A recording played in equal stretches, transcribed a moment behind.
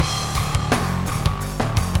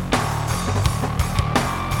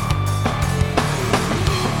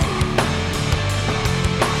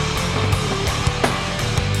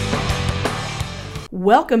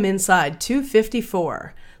Welcome inside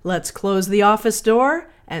 254. Let's close the office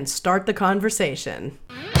door and start the conversation.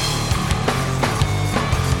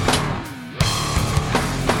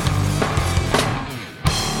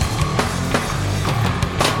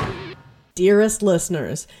 Dearest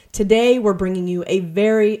listeners, today we're bringing you a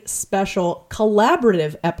very special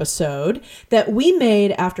collaborative episode that we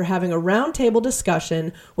made after having a roundtable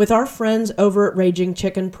discussion with our friends over at Raging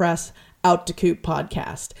Chicken Press Out to Coop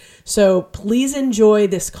podcast. So please enjoy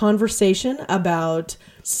this conversation about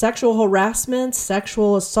sexual harassment,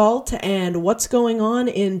 sexual assault, and what's going on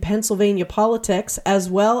in Pennsylvania politics, as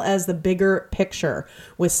well as the bigger picture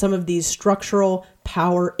with some of these structural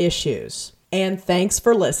power issues. And thanks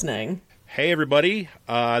for listening. Hey, everybody.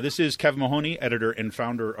 This is Kevin Mahoney, editor and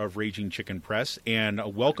founder of Raging Chicken Press, and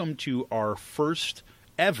welcome to our first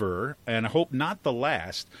ever, and I hope not the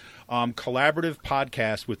last, collaborative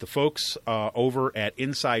podcast with the folks over at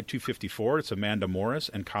Inside 254. It's Amanda Morris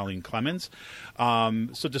and Colleen Clemens.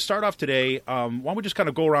 So to start off today, why don't we just kind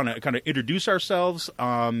of go around and kind of introduce ourselves,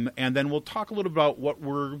 and then we'll talk a little about what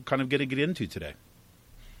we're kind of going to get into today.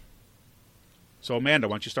 So Amanda,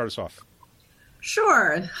 why don't you start us off?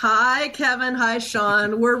 Sure. Hi, Kevin. Hi,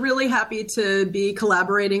 Sean. We're really happy to be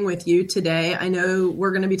collaborating with you today. I know we're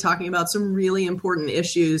going to be talking about some really important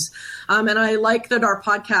issues. And I like that our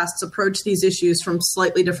podcasts approach these issues from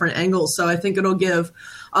slightly different angles. So I think it'll give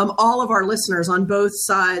all of our listeners on both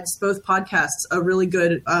sides, both podcasts, a really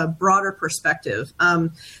good, broader perspective.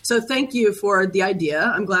 So thank you for the idea.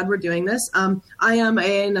 I'm glad we're doing this. I am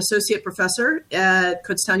an associate professor at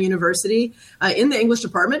Kutztown University in the English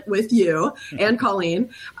department with you and Colleen.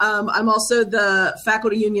 I'm also the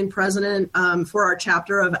faculty union president for our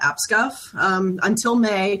chapter of APSCUF until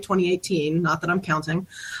May 2018, not that I'm counting.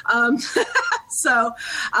 So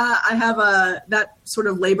I have that sort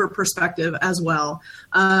of labor perspective as well.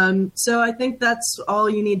 So I think that's all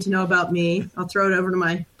you need to know about me. I'll throw it over to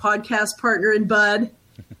my podcast partner in Bud.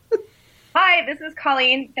 Hi, this is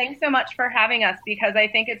Colleen. Thanks so much for having us, because I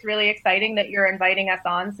think it's really exciting that you're inviting us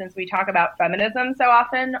on, since we talk about feminism so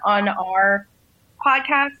often on our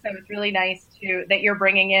podcast. So it's really nice that you're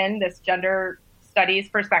bringing in this gender studies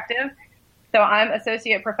perspective. So I'm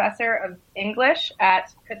associate professor of English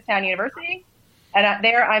at Kutztown University. And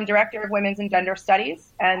there, I'm director of women's and gender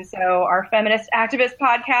studies. And so our feminist activist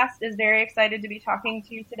podcast is very excited to be talking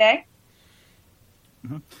to you today.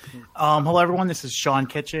 Mm-hmm. Hello, everyone. This is Sean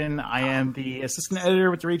Kitchen. I am the assistant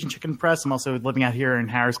editor with the Raging Chicken Press. I'm also living out here in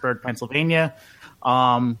Harrisburg, Pennsylvania.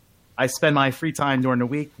 I spend my free time during the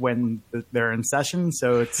week when they're in session.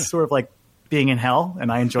 So it's sort of like being in hell,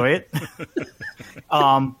 and I enjoy it.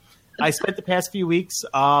 I spent the past few weeks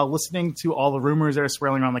listening to all the rumors that are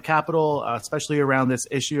swirling around the Capitol, especially around this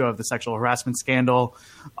issue of the sexual harassment scandal.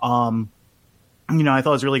 I thought it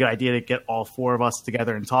was a really good idea to get all four of us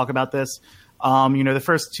together and talk about this. The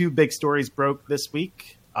first two big stories broke this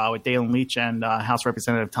week with Dalen Leach and House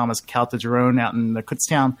Representative Thomas Caltagirone out in the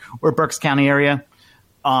Kutztown or Berks County area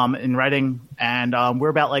in Reading. And we're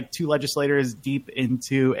about like two legislators deep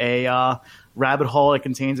into a rabbit hole. It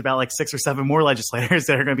contains about like 6 or 7 more legislators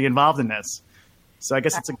that are going to be involved in this. So I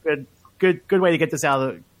guess it's a good way to get this out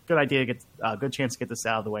of the good idea to get a good chance to get this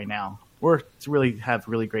out of the way now, or to really have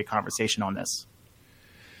really great conversation on this.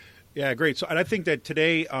 Yeah, great. So, and I think that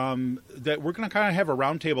today that we're going to kind of have a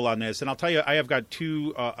roundtable on this, and I'll tell you, I have got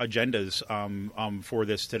two agendas for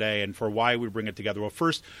this today, and for why we bring it together. Well,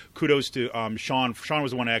 first, kudos to Sean. Sean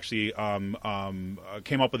was the one who actually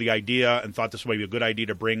came up with the idea and thought this would be a good idea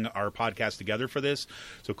to bring our podcast together for this.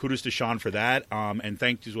 So, kudos to Sean for that, and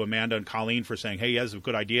thank you to Amanda and Colleen for saying, "Hey, that's a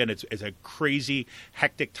good idea." And it's a crazy,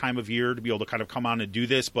 hectic time of year to be able to kind of come on and do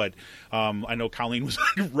this. But I know Colleen was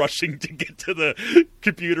like rushing to get to the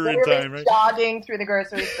computer and time, right? Jogging through the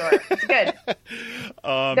grocery store. It's good.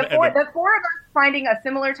 The four of us finding a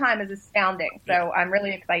similar time is astounding. So yeah. I'm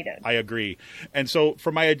really excited. I agree. And so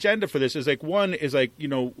for my agenda for this is like, one is like,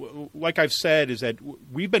 like I've said, is that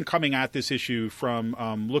we've been coming at this issue from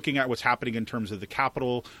looking at what's happening in terms of the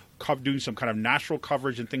Capitol, doing some kind of national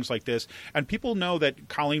coverage and things like this. And people know that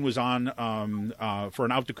Colleen was on for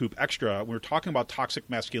an Out to Coop Extra. We were talking about toxic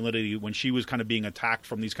masculinity when she was kind of being attacked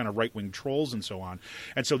from these kind of right-wing trolls and so on.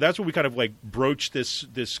 And so that's what we kind of like broached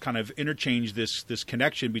this kind of interchange, this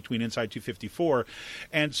connection between Inside 254.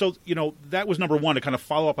 And so, that was number one, to kind of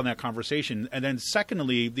follow up on that conversation. And then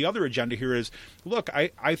secondly, the other agenda here is, look,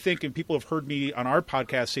 I think, and people have heard me on our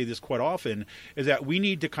podcast say this quite often, is that we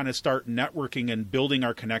need to kind of start networking and building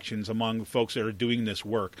our connections conversations among folks that are doing this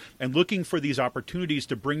work and looking for these opportunities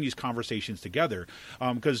to bring these conversations together.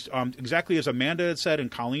 Because exactly as Amanda had said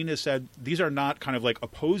and Colleen has said, these are not kind of like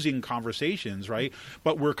opposing conversations, right?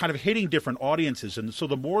 But we're kind of hitting different audiences. And so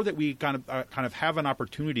the more that we kind of have an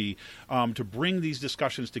opportunity to bring these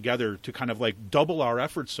discussions together to kind of like double our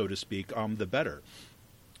efforts, so to speak, the better.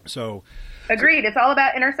 So agreed. It's all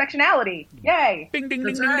about intersectionality. Yay. Bing, ding,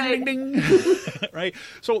 ding, That's ding, right. ding, ding, ding. Right.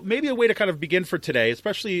 So maybe a way to kind of begin for today,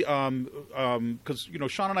 especially because,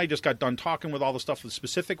 Sean and I just got done talking with all the stuff that's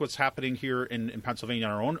specific what's happening here in Pennsylvania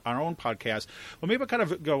on our own podcast. But maybe kind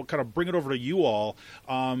of bring it over to you all.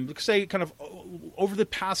 Say kind of over the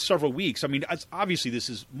past several weeks. I mean, obviously this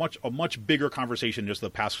is a much bigger conversation just the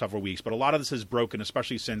past several weeks, but a lot of this has broken,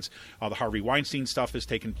 especially since the Harvey Weinstein stuff has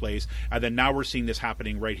taken place. And then now we're seeing this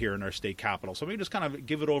happening right here in our state capital. So maybe just kind of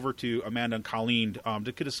give it over to Amanda and Colleen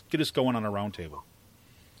to get us going on a roundtable.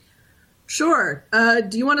 Sure.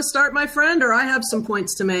 Do you want to start, my friend, or I have some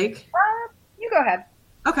points to make? You go ahead.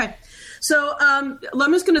 Okay. So I'm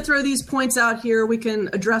just going to throw these points out here. We can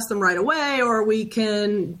address them right away, or we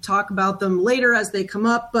can talk about them later as they come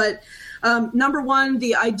up. But number one,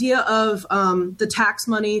 the idea of the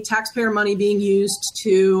taxpayer money being used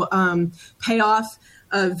to pay off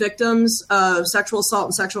victims of sexual assault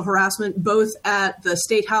and sexual harassment, both at the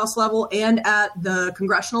state house level and at the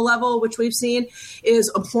congressional level, which we've seen,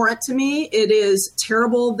 is abhorrent to me. It is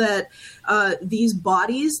terrible that these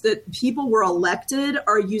bodies, that people were elected,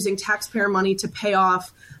 are using taxpayer money to pay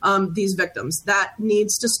off these victims. That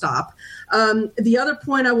needs to stop. The other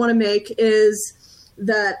point I want to make is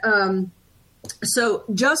that so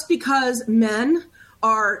just because men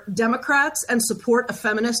are Democrats and support a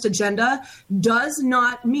feminist agenda does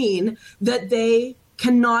not mean that they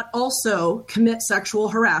cannot also commit sexual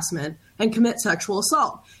harassment and commit sexual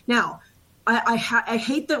assault. Now, I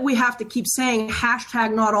hate that we have to keep saying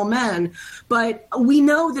hashtag not all men, but we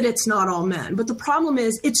know that it's not all men. But the problem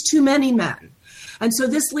is it's too many men. And so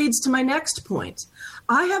this leads to my next point.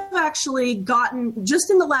 I have actually gotten,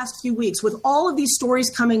 just in the last few weeks, with all of these stories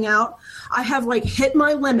coming out, I have hit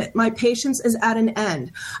my limit. My patience is at an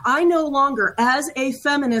end. I no longer, as a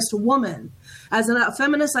feminist woman, as a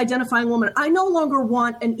feminist identifying woman, I no longer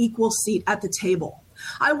want an equal seat at the table.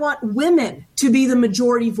 I want women to be the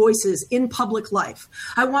majority voices in public life.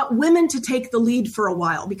 I want women to take the lead for a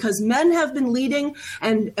while, because men have been leading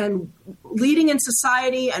and leading in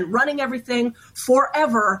society and running everything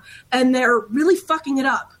forever, and they're really fucking it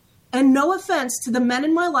up. And no offense to the men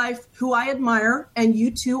in my life who I admire, and you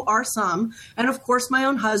two are some, and of course my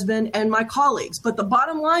own husband and my colleagues. But the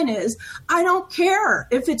bottom line is, I don't care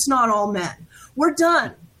if it's not all men. We're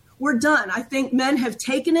done. We're done. I think men have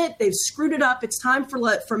taken it. They've screwed it up. It's time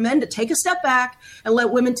for men to take a step back and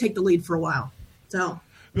let women take the lead for a while. So.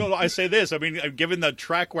 No, I say this. I mean, given the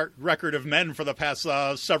track record of men for the past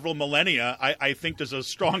several millennia, I think there's a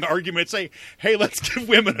strong argument to say, hey, let's give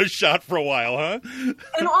women a shot for a while, huh?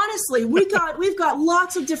 And honestly, we've got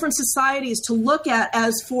lots of different societies to look at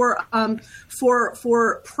as for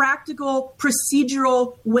practical,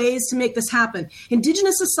 procedural ways to make this happen.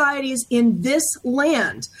 Indigenous societies in this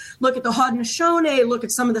land, look at the Haudenosaunee, look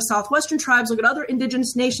at some of the Southwestern tribes, look at other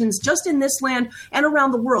indigenous nations just in this land and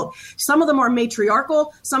around the world. Some of them are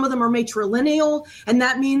matriarchal, some of them are matrilineal, and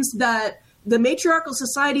that means that the matriarchal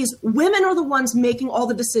societies, women are the ones making all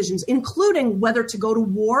the decisions, including whether to go to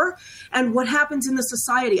war and what happens in the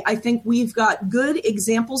society. I think we've got good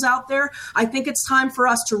examples out there. I think it's time for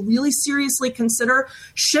us to really seriously consider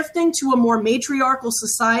shifting to a more matriarchal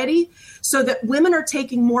society so that women are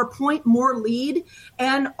taking more lead,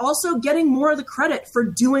 and also getting more of the credit for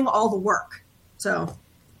doing all the work. So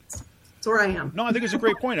that's where I am. No, I think it's a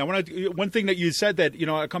great point. One thing that you said that,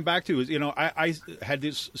 I come back to is, I had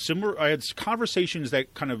conversations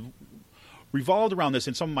that kind of revolved around this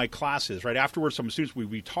in some of my classes, right? Afterwards, some students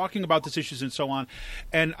would be talking about these issues and so on.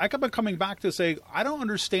 And I kept coming back to say, I don't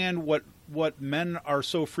understand what men are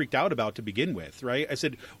so freaked out about to begin with, right? I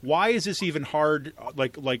said, why is this even hard,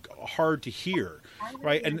 hard to hear,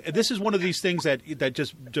 right? And this is one of these things that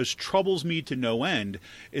just troubles me to no end,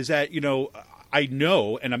 is that, I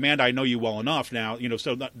know, and Amanda, I know you well enough now,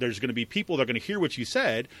 so there's going to be people that are going to hear what you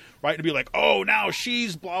said, right, and be like, oh, now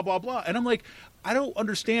she's blah, blah, blah. And I'm like, I don't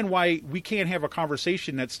understand why we can't have a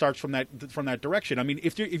conversation that starts from that direction. I mean,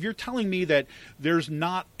 if you're telling me that there's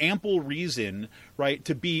not ample reason, right,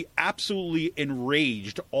 to be absolutely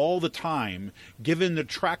enraged all the time, given the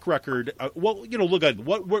track record, look at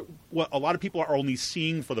what a lot of people are only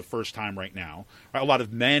seeing for the first time right now. Right? A lot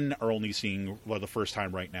of men are only seeing for the first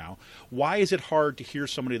time right now. Why is it hard to hear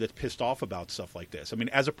somebody that's pissed off about stuff like this? I mean,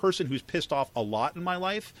 as a person who's pissed off a lot in my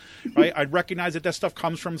life, right, I recognize that stuff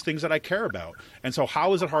comes from things that I care about. And so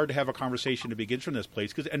how is it hard to have a conversation to begin from this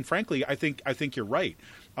place? And frankly, I think you're right.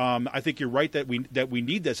 I think you're right that we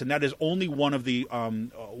need this, and that is only one of the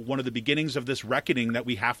beginnings of this reckoning that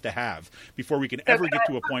we have to have before we can ever get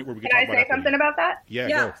to a point where we can talk about Can I say something about that?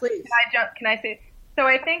 Yeah, please. Can I say? So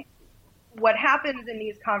I think what happens in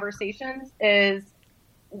these conversations is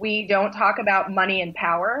we don't talk about money and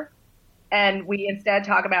power, and we instead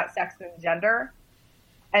talk about sex and gender.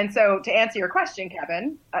 And so to answer your question,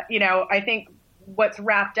 Kevin, I think what's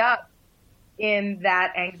wrapped up in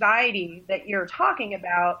that anxiety that you're talking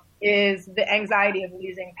about is the anxiety of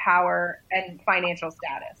losing power and financial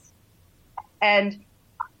status. And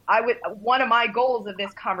one of my goals of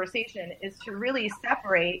this conversation is to really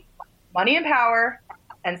separate money and power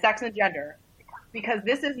and sex and gender, because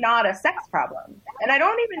this is not a sex problem. And I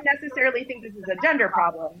don't even necessarily think this is a gender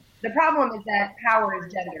problem. The problem is that power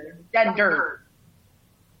is gendered.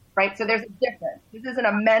 Right? So there's a difference. This isn't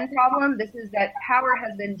a men problem. This is that power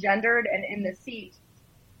has been gendered and in the seat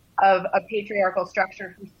of a patriarchal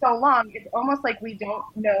structure for so long, it's almost like we don't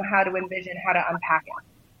know how to envision how to unpack it.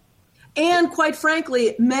 And quite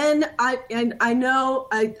frankly, men, I know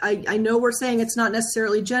we're saying it's not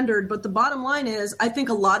necessarily gendered, but the bottom line is I think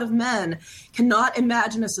a lot of men cannot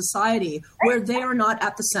imagine a society where they are not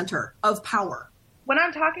at the center of power. When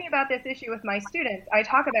I'm talking about this issue with my students, I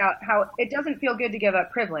talk about how it doesn't feel good to give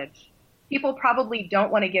up privilege. People probably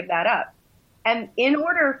don't want to give that up. And in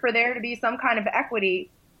order for there to be some kind of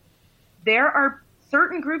equity, there are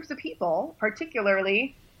certain groups of people,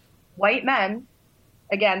 particularly white men,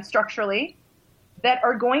 again, structurally, that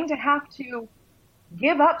are going to have to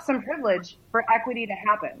give up some privilege for equity to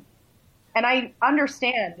happen. And I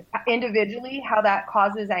understand individually how that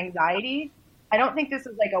causes anxiety. I don't think this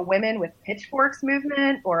is like a women with pitchforks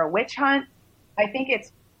movement or a witch hunt. I think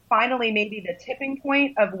it's finally maybe the tipping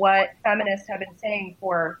point of what feminists have been saying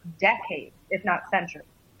for decades, if not centuries.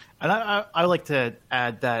 And I would like to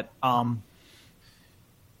add that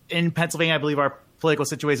in Pennsylvania, I believe our political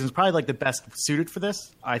situation is probably like the best suited for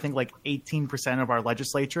this. I think like 18% of our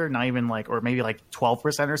legislature, not even like, or maybe like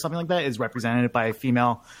 12% or something like that, is represented by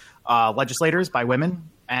female legislators, by women.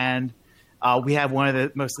 And we have one of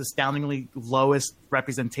the most astoundingly lowest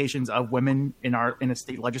representations of women in a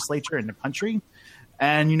state legislature in the country.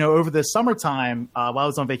 And, over the summertime, while I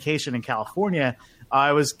was on vacation in California,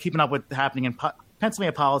 I was keeping up with happening in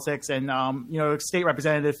Pennsylvania politics. And, state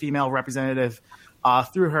representative, female representative,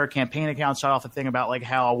 through her campaign account, shot off a thing about like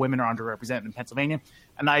how women are underrepresented in Pennsylvania.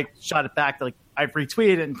 And I shot it back, like I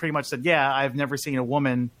retweeted it and pretty much said, yeah, I've never seen a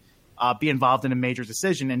woman be involved in a major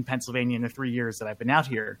decision in Pennsylvania in the 3 years that I've been out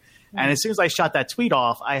here. And as soon as I shot that tweet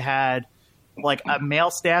off, I had like a male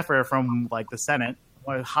staffer from like the Senate,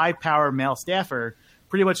 a high-powered male staffer,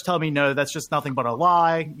 pretty much tell me, no, that's just nothing but a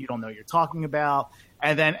lie. You don't know what you're talking about.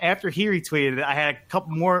 And then after he retweeted it, I had a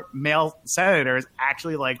couple more male senators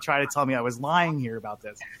actually like try to tell me I was lying here about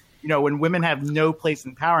this. When women have no place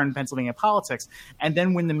in power in Pennsylvania politics. And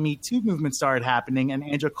then when the Me Too movement started happening and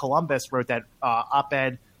Angela Columbus wrote that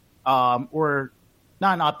op-ed, or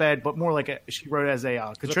not an op-ed, but more like she wrote as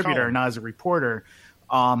a contributor, not as a reporter.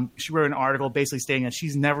 She wrote an article basically stating that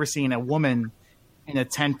she's never seen a woman in the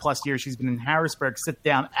 10 plus years she's been in Harrisburg sit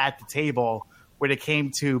down at the table when it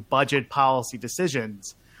came to budget policy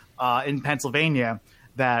decisions in Pennsylvania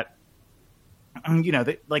that,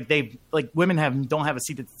 women don't have a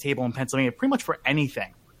seat at the table in Pennsylvania pretty much for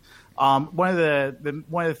anything. One of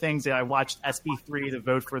the things that I watched SB3, the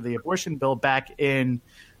vote for the abortion bill, back in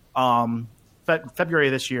February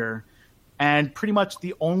this year, and pretty much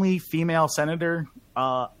the only female senator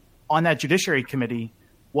on that Judiciary Committee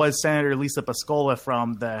was Senator Lisa Pascola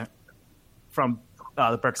from the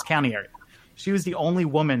Berks County area. She was the only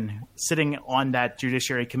woman sitting on that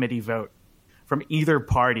Judiciary Committee vote from either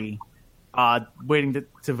party, waiting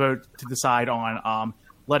to vote to decide on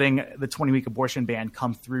letting the 20-week abortion ban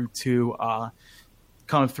come through to the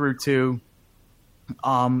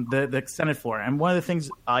Senate floor. And one of the things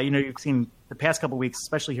you've seen the past couple of weeks,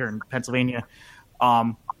 especially here in Pennsylvania,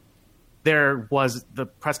 there was the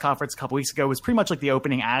press conference a couple weeks ago was pretty much like the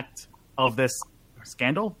opening act of this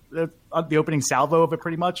scandal, the opening salvo of it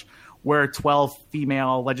pretty much, where 12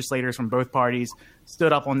 female legislators from both parties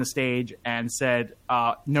stood up on the stage and said,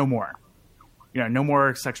 no more. No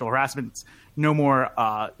more sexual harassment, no more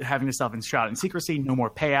having this stuff enshrouded in secrecy, no more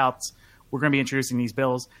payouts. We're going to be introducing these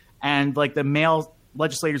bills. And like the male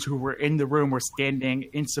legislators who were in the room were standing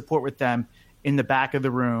in support with them in the back of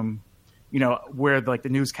the room, where like the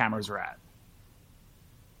news cameras are at.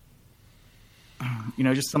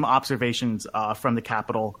 Just some observations from the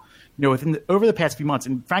Capitol, over the past few months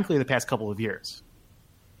and frankly the past couple of years.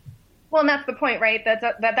 Well, and that's the point, right?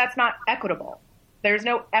 That's not equitable. There's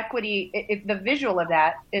no equity. The visual of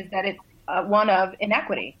that is that it's one of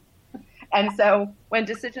inequity. And so when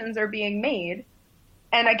decisions are being made,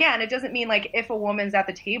 and again, it doesn't mean like if a woman's at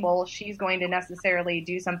the table, she's going to necessarily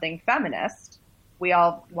do something feminist. We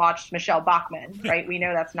all watched Michelle Bachmann, right? We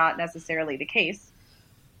know that's not necessarily the case.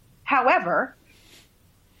 However,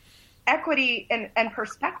 equity and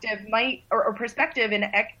perspective might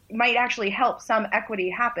actually help some equity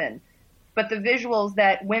happen. But the visuals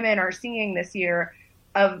that women are seeing this year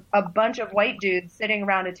of a bunch of white dudes sitting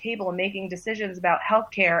around a table making decisions about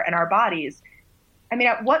healthcare and our bodies. I mean,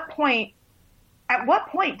 at what point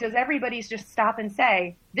does everybody just stop and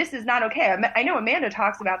say, this is not okay? I know Amanda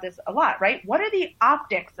talks about this a lot, right? What are the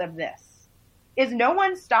optics of this? Is no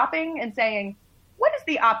one stopping and saying, what is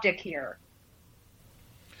the optic here?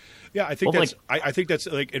 Yeah, I think I think that's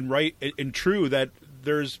like and true that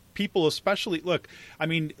there's people, especially look. I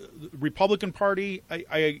mean, Republican Party.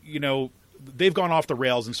 They've gone off the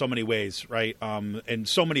rails in so many ways, right? In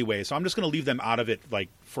so many ways. So I'm just going to leave them out of it, like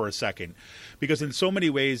for a second, because in so many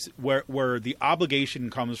ways, where the obligation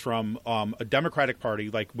comes from a Democratic Party,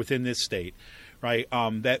 like within this state, right,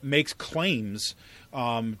 that makes claims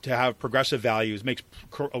to have progressive values, makes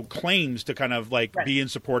claims to kind of like be in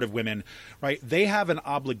support of women, right? They have an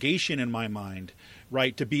obligation, in my mind,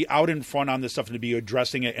 right, to be out in front on this stuff and to be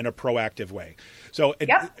addressing it in a proactive way. So,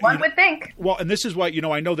 one would think. Well, and this is why,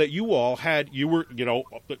 I know that you were,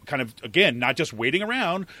 kind of, again, not just waiting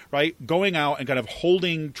around, right, going out and kind of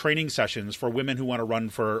holding training sessions for women who want to run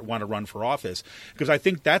for office, because I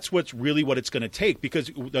think that's what it's going to take. Because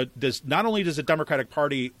not only does the Democratic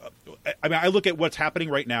Party, I mean, I look at what's happening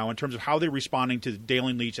right now in terms of how they're responding to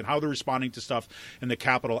Dalen Leach and how they're responding to stuff in the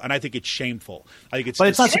Capitol, and I think it's shameful. I think but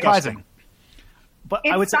it's not surprising. But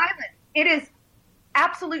it's silent. It is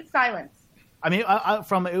absolute silence. I mean,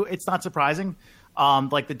 it's not surprising.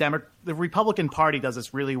 Like the Republican Party does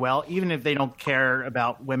this really well, even if they don't care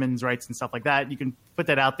about women's rights and stuff like that. You can put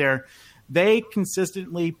that out there. They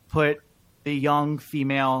consistently put the younger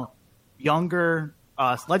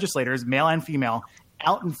legislators, male and female,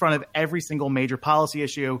 out in front of every single major policy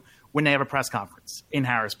issue when they have a press conference in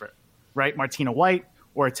Harrisburg, right? Martina White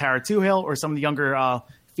or Tara Tuhill or some of the younger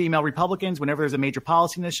female Republicans, whenever there's a major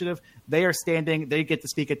policy initiative, they are standing, they get to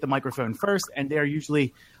speak at the microphone first, and they're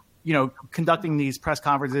usually, conducting these press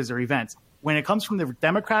conferences or events. When it comes from the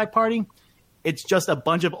Democratic Party, it's just a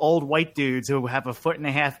bunch of old white dudes who have a foot and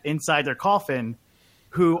a half inside their coffin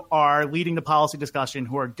who are leading the policy discussion,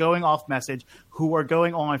 who are going off message, who are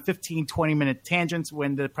going on 15, 20-minute tangents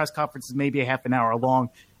when the press conference is maybe a half an hour long,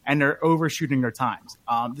 and they're overshooting their times.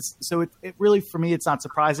 So it really, for me, it's not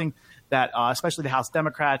surprising that especially the House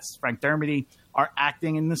Democrats, Frank Dermody, are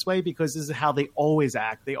acting in this way, because this is how they always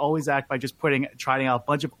act. They always act by just trotting out a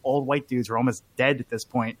bunch of old white dudes who are almost dead at this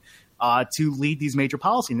point to lead these major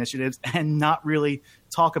policy initiatives and not really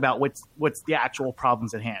talk about what's the actual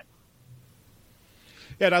problems at hand.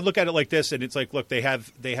 Yeah, and I look at it like this, and it's like, look, they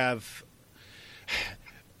have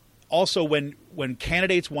also when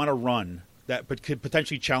candidates want to run, that could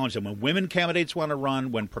potentially challenge them. When women candidates want to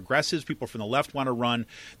run, when progressives, people from the left want to run,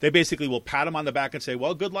 they basically will pat them on the back and say,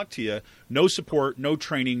 well, good luck to you. No support, no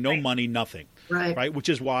training, no money, nothing. Right. Which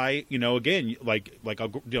is why, again, like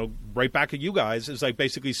I'll right back at you guys, is like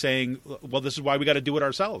basically saying, well, this is why we got to do it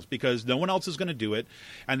ourselves, because no one else is going to do it.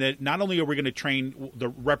 And that not only are we going to train the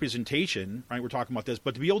representation, right, we're talking about this,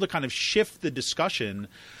 but to be able to kind of shift the discussion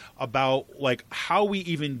about like how we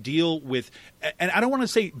even deal with, and I don't want to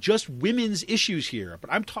say just women's issues here,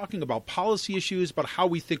 but I'm talking about policy issues, about how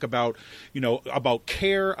we think about, about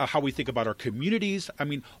care, how we think about our communities. I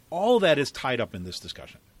mean, all that is tied up in this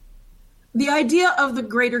discussion. The idea of the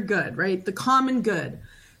greater good, right? The common good.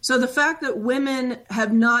 So the fact that women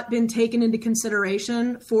have not been taken into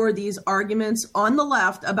consideration for these arguments on the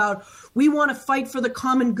left about, we want to fight for the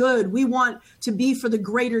common good, we want to be for the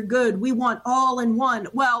greater good, we want all in one.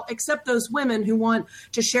 Well, except those women who want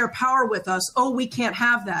to share power with us, we can't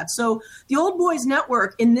have that. So the Old Boys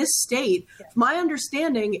Network in this state, my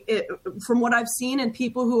understanding, from what I've seen and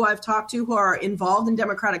people who I've talked to who are involved in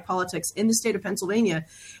Democratic politics in the state of Pennsylvania,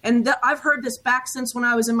 and I've heard this back since when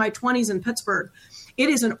I was in my 20s in Pittsburgh, it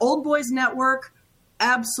is an old boys network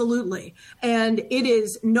Absolutely. And it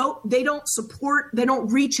is they don't support, they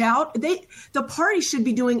don't reach out. The party should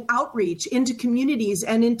be doing outreach into communities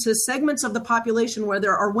and into segments of the population where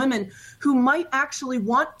there are women who might actually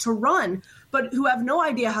want to run, but who have no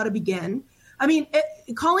idea how to begin. I mean,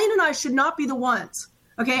 Colleen and I should not be the ones.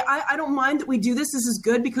 Okay. I don't mind that we do this. This is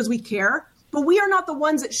good because we care, but we are not the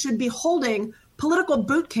ones that should be holding political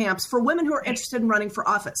boot camps for women who are interested in running for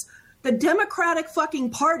office. The Democratic fucking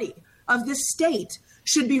Party of this state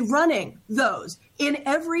should be running those in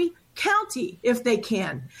every county if they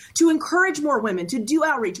can, to encourage more women to do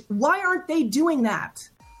outreach. Why aren't they doing that?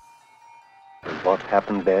 And what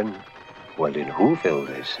happened then? Well, in Whoville,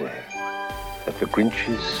 they say that the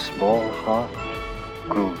Grinch's small heart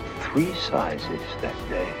grew 3 sizes that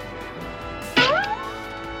day.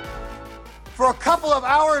 For a couple of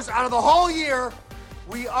hours out of the whole year,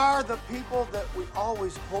 we are the people that we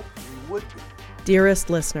always hoped we would be. Dearest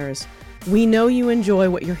listeners, we know you enjoy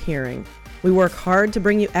what you're hearing. We work hard to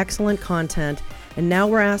bring you excellent content, and now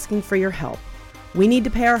we're asking for your help. We need to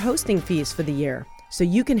pay our hosting fees for the year, so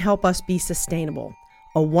you can help us be sustainable.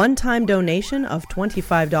 A one-time donation of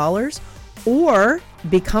 $25, or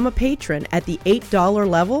become a patron at the $8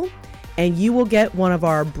 level, and you will get one of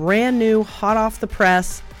our brand new, hot off the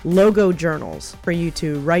press logo journals for you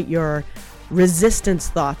to write your resistance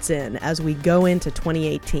thoughts in as we go into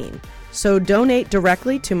 2018. So donate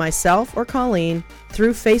directly to myself or Colleen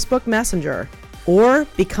through Facebook Messenger, or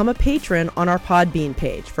become a patron on our Podbean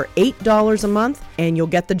page for $8 a month, and you'll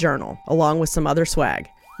get the journal along with some other swag.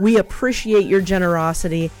 We appreciate your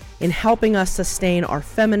generosity in helping us sustain our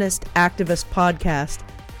feminist activist podcast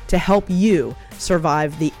to help you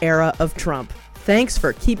survive the era of Trump. Thanks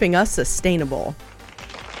for keeping us sustainable.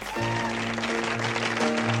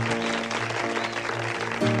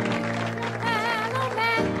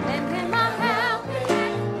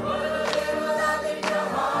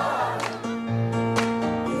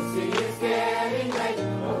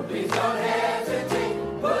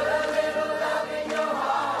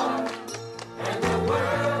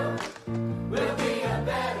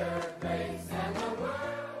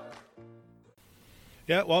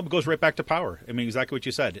 Yeah, well, it goes right back to power. I mean, exactly what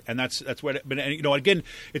you said, and that's what. But you know, again,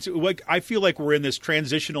 it's like I feel like we're in this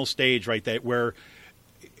transitional stage, right? That where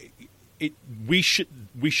we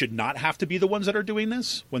should not have to be the ones that are doing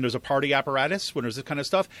this when there's a party apparatus, when there's this kind of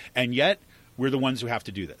stuff, and yet we're the ones who have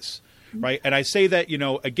to do this. Right. And I say that, you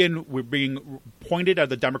know, again, we're being pointed at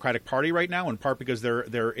the Democratic Party right now, in part because they're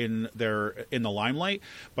in the limelight.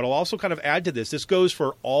 But I'll also kind of add to this. This goes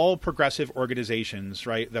for all progressive organizations,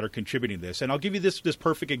 right, that are contributing to this. And I'll give you this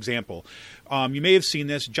perfect example. You may have seen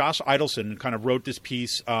this. Josh Idelson kind of wrote this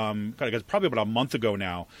piece probably about a month ago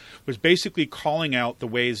now, was basically calling out the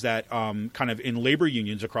ways that kind of in labor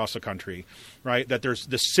unions across the country, right, that there's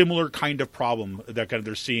this similar kind of problem that kind of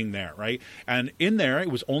they're seeing there. Right. And in there,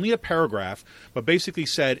 it was only a paragraph, but basically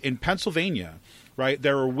said in Pennsylvania, right,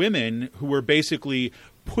 there are women who were basically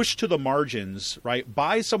pushed to the margins, right,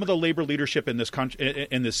 by some of the labor leadership in this country,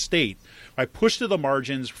 in this state, right, pushed to the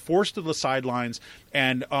margins, forced to the sidelines,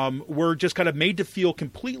 and were just kind of made to feel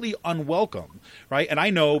completely unwelcome, right? And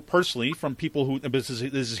I know personally from people who this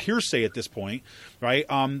is hearsay at this point, right,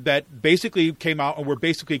 that basically came out and were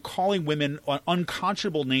basically calling women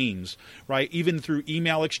unconscionable names, right, even through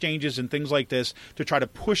email exchanges and things like this to try to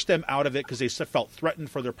push them out of it because they felt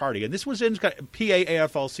threatened for their party. And this was in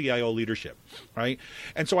PA-AFL-CIO leadership, right?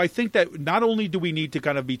 And so I think that not only do we need to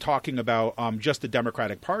kind of be talking about just the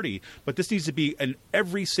Democratic Party, but this needs to be in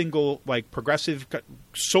every single like progressive,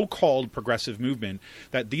 so-called progressive movement,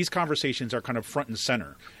 that these conversations are kind of front and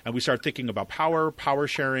center. And we start thinking about power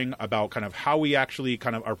sharing, about kind of how we actually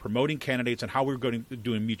kind of are promoting candidates and how we're going to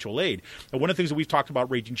do mutual aid. And one of the things that we've talked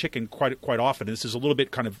about Raging Chicken quite often, and this is a little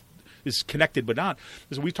bit kind of is connected but not,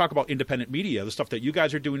 is we talk about independent media, the stuff that you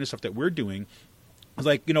guys are doing, the stuff that we're doing. It's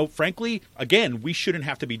like, you know, frankly, again, we shouldn't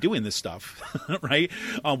have to be doing this stuff, right?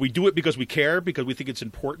 We do it because we care, because we think it's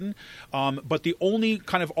important. But the only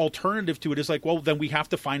kind of alternative to it is like, well, then we have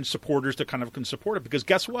to find supporters that kind of can support it. Because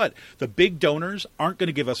guess what? The big donors aren't going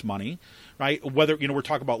to give us money, right? Whether, you know, we're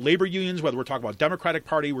talking about labor unions, whether we're talking about Democratic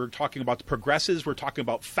Party, we're talking about the progressives, we're talking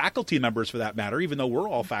about faculty members for that matter, even though we're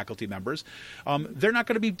all faculty members. They're not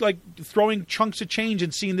going to be like throwing chunks of change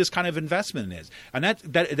and seeing this kind of investment in it. And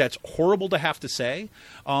that's horrible to have to say.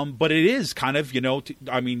 But it is kind of,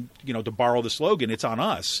 to borrow the slogan, it's on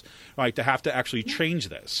us, right, to have to actually change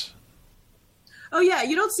this. Oh, yeah.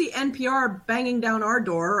 You don't see NPR banging down our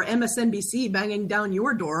door or MSNBC banging down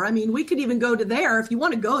your door. I mean, we could even go to there if you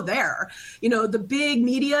want to go there. You know, the big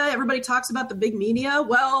media, everybody talks about the big media.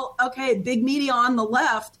 Well, okay, big media on the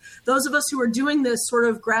left, those of us who are doing this sort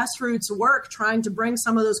of grassroots work, trying to bring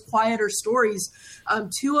some of those quieter stories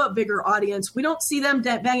to a bigger audience, we don't see them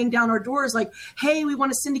banging down our doors like, hey, we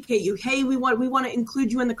want to syndicate you. Hey, we want to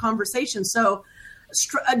include you in the conversation. So,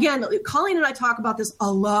 again, Colleen and I talk about this a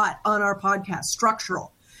lot on our podcast,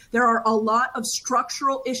 structural. There are a lot of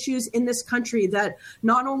structural issues in this country that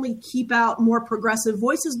not only keep out more progressive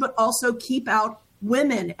voices, but also keep out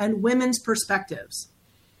women and women's perspectives.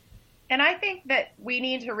 And I think that we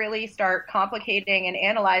need to really start complicating and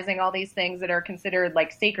analyzing all these things that are considered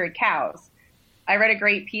like sacred cows. I read a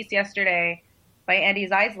great piece yesterday by Andy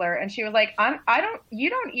Zeisler, and she was like, we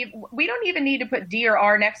don't even need to put D or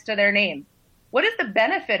R next to their name. What is the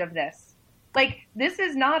benefit of this? Like, this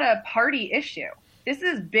is not a party issue. This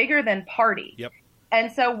is bigger than party. Yep. And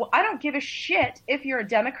so I don't give a shit if you're a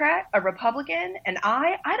Democrat, a Republican, and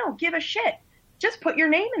I don't give a shit. Just put your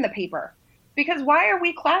name in the paper. Because why are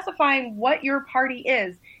we classifying what your party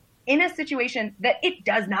is in a situation that it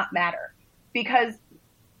does not matter? Because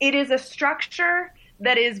it is a structure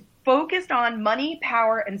that is focused on money,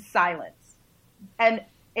 power, and silence. And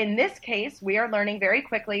in this case, we are learning very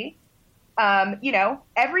quickly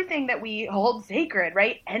everything that we hold sacred,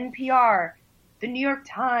 right? NPR, the New York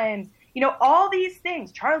Times, all these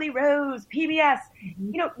things, Charlie Rose, PBS,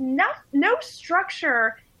 no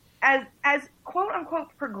structure as quote unquote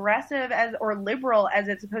progressive or liberal as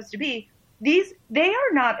it's supposed to be. They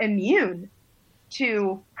are not immune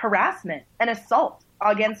to harassment and assault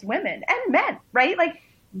against women and men, right? Like,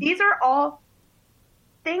 these are all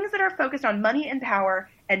things that are focused on money and power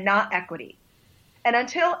and not equity. And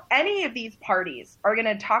until any of these parties are going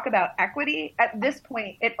to talk about equity, at this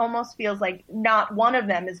point, it almost feels like not one of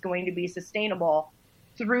them is going to be sustainable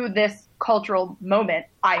through this cultural moment,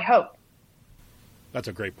 I hope. That's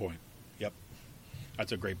a great point. Yep.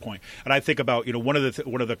 That's a great point. And I think about, one of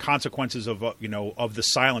the consequences of, of the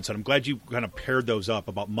silence, and I'm glad you kind of paired those up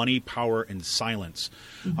about money, power, and silence.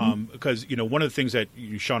 Because, one of the things that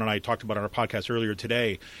Sean and I talked about on our podcast earlier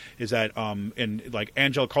today is that, and like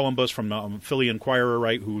Angela Columbus from Philly Inquirer,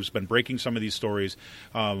 right, who's been breaking some of these stories,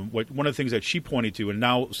 one of the things that she pointed to, and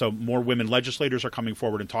now some more women legislators are coming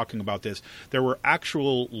forward and talking about this, there were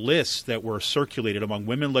actual lists that were circulated among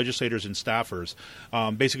women legislators and staffers,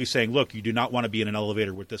 basically saying, look, you do not want to be in an elevator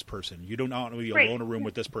with this person. You do not want to be alone in a room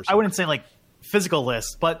with this person. I wouldn't say like physical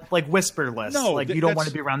lists, but like whisper lists. No, like you don't want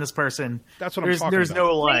to be around this person. That's what I'm talking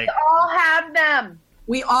about. We all have them.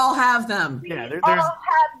 We all have them. We all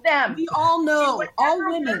have them. We all know.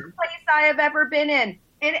 All women. Place I have ever been in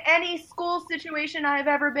any school situation I have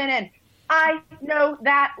ever been in, I know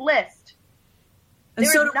that list. And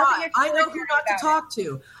so do I. I know who not to talk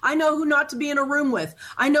to. I know who not to be in a room with.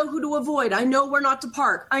 I know who to avoid. I know where not to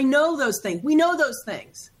park. I know those things. We know those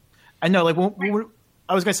things. I know. Like,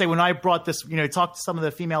 I was going to say, when I brought this, talked to some of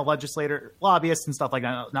the female lobbyists and stuff like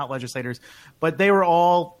that, not legislators, but they were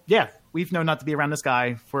all, we've known not to be around this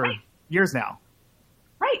guy for years now.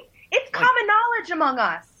 Right. It's common knowledge among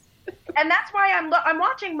us. And that's why I'm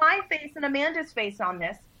watching my face and Amanda's face on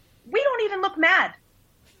this. We don't even look mad.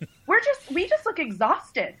 We just look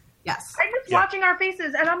exhausted. Yes. I'm just watching our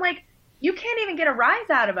faces, and I'm like, you can't even get a rise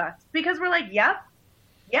out of us because we're like, yep,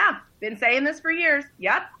 been saying this for years.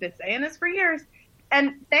 Yep, been saying this for years.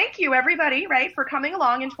 And thank you, everybody, right, for coming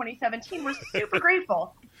along in 2017. We're super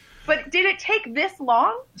grateful. But did it take this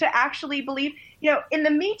long to actually believe? In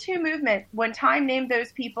the Me Too movement, when Time named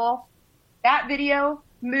those people, that video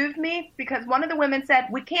moved me because one of the women said,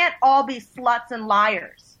 we can't all be sluts and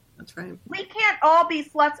liars. That's right. We can't all be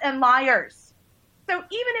sluts and liars. So even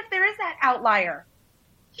if there is that outlier,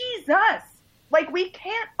 Jesus, like, we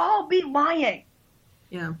can't all be lying.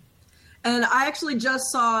 Yeah. And I actually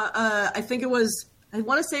just saw, I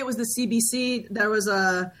want to say it was the CBC. There was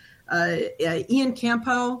Ian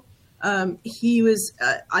Campo.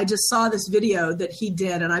 I just saw this video that he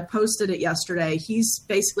did, and I posted it yesterday. He's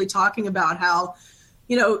basically talking about how,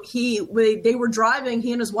 they were driving,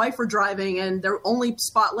 he and his wife were driving, and their only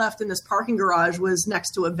spot left in this parking garage was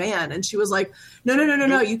next to a van. And she was like,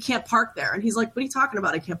 no, you can't park there. And he's like, what are you talking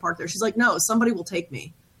about? I can't park there. She's like, no, somebody will take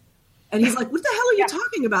me. And he's like, what the hell are you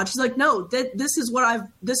talking about? She's like, no, this is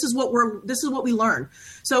what we learn.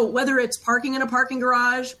 So whether it's parking in a parking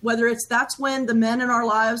garage, that's when the men in our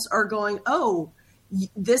lives are going, oh,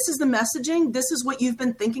 this is the messaging. This is what you've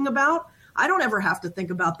been thinking about. I don't ever have to think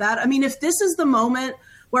about that. I mean, if this is the moment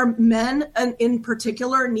where men in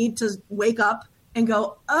particular need to wake up and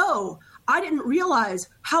go, oh, I didn't realize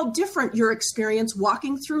how different your experience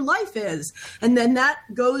walking through life is. And then that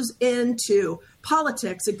goes into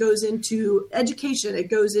politics. It goes into education. It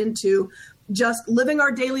goes into just living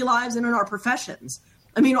our daily lives and in our professions.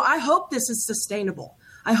 I mean, I hope this is sustainable.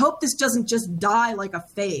 I hope this doesn't just die like a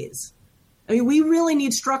phase. I mean, we really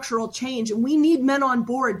need structural change, and we need men on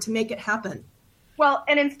board to make it happen. Well,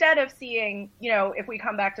 and instead of seeing, if we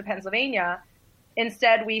come back to Pennsylvania,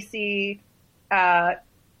 instead we see that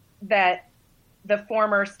the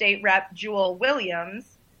former state rep Jewel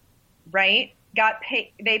Williams, right,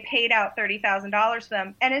 they paid out $30,000 for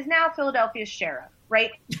them and is now Philadelphia's sheriff,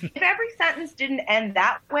 right? If every sentence didn't end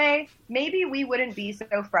that way, maybe we wouldn't be so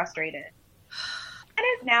frustrated. And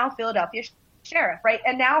is now Philadelphia's sheriff, right?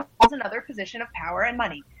 And now has another position of power and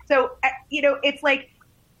money. So, it's like,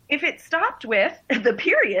 if it stopped with the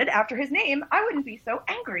period after his name, I wouldn't be so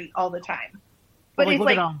angry all the time. But it's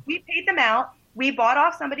like, we paid them out. We bought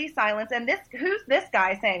off somebody's silence. And who's this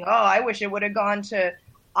guy saying, oh, I wish it would have gone to,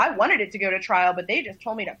 I wanted it to go to trial, but they just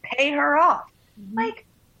told me to pay her off. Like,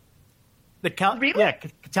 really? Yeah,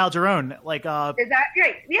 Calderon. Like, is that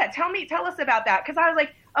great? Yeah, tell us about that. Because I was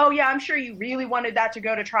like, oh yeah, I'm sure you really wanted that to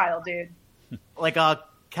go to trial, dude. Like,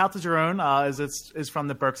 Calderon is from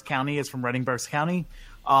the Berks County, is from Reading, Berks County.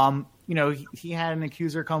 He had an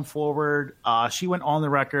accuser come forward. She went on the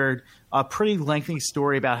record, a pretty lengthy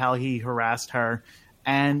story about how he harassed her.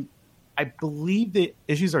 And I believe the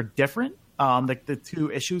issues are different. Like the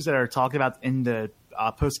two issues that are talked about in the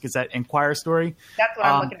Post-Gazette Inquirer story. That's what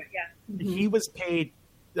I'm looking at, yeah. He was paid,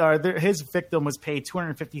 his victim was paid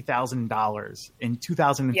 $250,000 in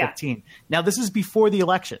 2015. Yeah. Now, this is before the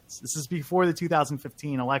elections. This is before the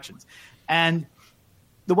 2015 elections. And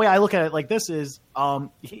the way I look at it like this is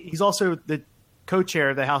he's also the co-chair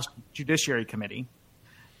of the House Judiciary Committee.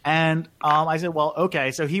 And I said, well,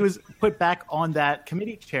 okay, so he was put back on that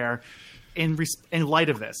committee chair in light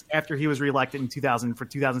of this after he was reelected in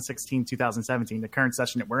 2016, 2017, the current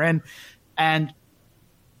session that we're in. And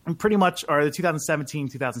pretty much, or the 2017,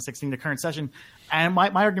 2016, the current session. And my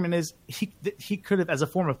argument is he could have, as a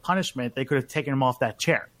form of punishment, they could have taken him off that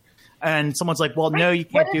chair. And someone's like, well, no, you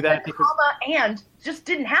can't do that. Because and just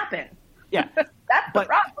didn't happen. Yeah. That's the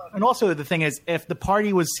problem. And also the thing is, if the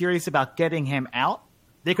party was serious about getting him out,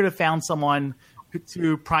 they could have found someone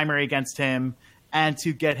to primary against him and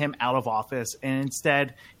to get him out of office. And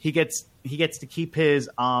instead, he gets to keep his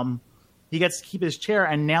chair,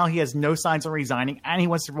 and now he has no signs of resigning, and he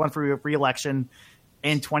wants to run for re-election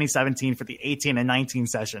in 2017 for the 18 and 19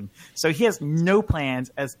 session. So he has no plans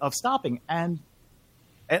of stopping. And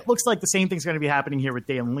it looks like the same thing's going to be happening here with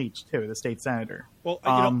Dalen Leach, too, the state senator. Well,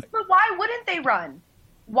 but why wouldn't they run?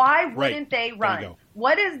 Why wouldn't they run?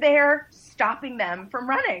 What is there stopping them from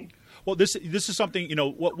running? Well, this is something,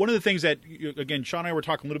 one of the things that, again, Sean and I were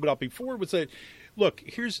talking a little bit about before was that, look,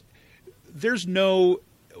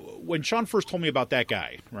 when Sean first told me about that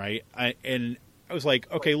guy, right, and I was like,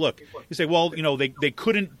 okay, look, you say, well, they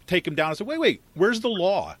couldn't take him down. I said, wait, where's the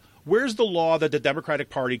law? Where's the law that the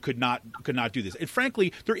Democratic Party could not do this? And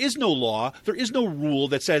frankly, there is no law. There is no rule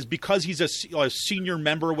that says because he's a senior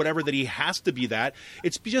member or whatever that he has to be that.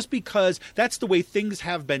 It's just because that's the way things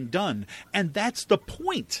have been done. And that's the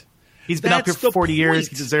point. He's been up here for 40 years.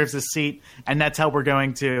 He deserves a seat, and that's how we're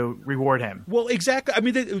going to reward him. Well, exactly. I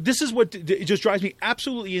mean, this is what it just drives me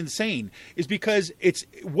absolutely insane, is because it's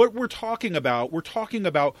what we're talking about. We're talking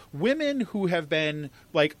about women who have been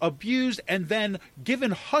abused and then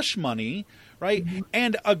given hush money, right? Mm-hmm.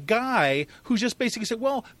 And a guy who just basically said,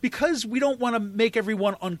 well, because we don't want to make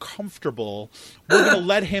everyone uncomfortable, we're going to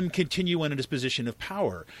let him continue in his position of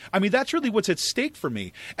power. I mean, that's really what's at stake for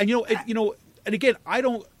me. And, and again,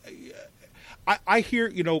 I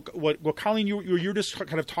hear, what Colleen, you're just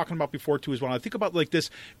kind of talking about before too as well. I think about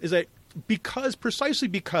this is that precisely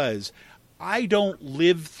because I don't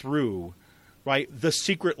live through, right, the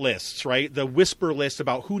secret lists, right, the whisper list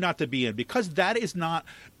about who not to be in, because that is not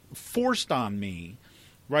forced on me,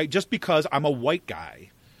 right, just because I'm a white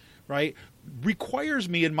guy, right, requires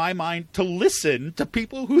me in my mind to listen to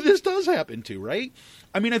people who this does happen to, right?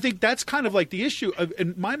 I mean, I think that's kind of the issue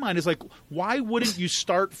in my mind is why wouldn't you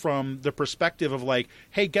start from the perspective of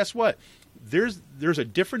hey, guess what? There's a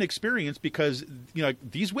different experience because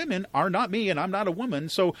these women are not me and I'm not a woman,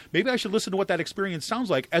 so maybe I should listen to what that experience sounds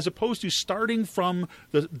like, as opposed to starting from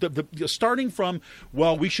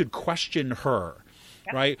well, we should question her,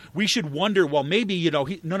 right? We should wonder, well, maybe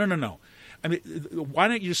no. I mean, why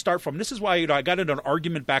don't you start from? This is why I got into an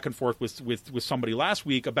argument back and forth with somebody last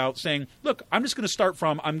week about saying, look, I'm just going to start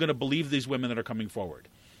from I'm going to believe these women that are coming forward.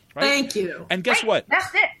 Right? Thank you. And guess what? That's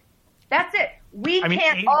it. We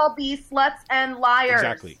can't all be sluts and liars.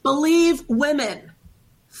 Exactly. Believe women.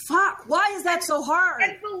 Fuck, why is that so hard?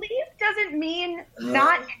 And believe doesn't mean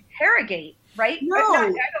not interrogate, right? No. I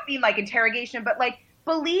don't mean like interrogation, but like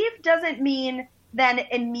believe doesn't mean then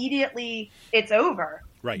immediately it's over.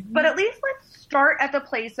 Right. But at least let's start at the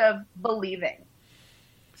place of believing.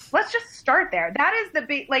 Let's just start there. That is the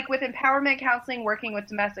big, like with empowerment counseling, working with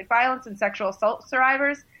domestic violence and sexual assault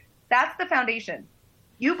survivors, that's the foundation.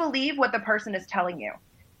 You believe what the person is telling you,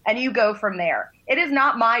 and you go from there. It is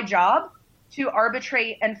not my job to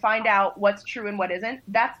arbitrate and find out what's true and what isn't.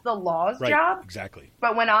 That's the law's job. Exactly.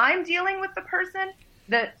 But when I'm dealing with the person,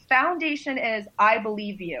 the foundation is I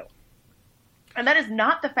believe you. And that is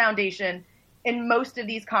not the foundation in most of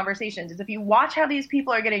these conversations. Is if you watch how these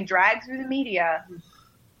people are getting dragged through the media,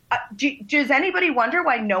 does anybody wonder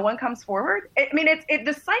why no one comes forward? I mean,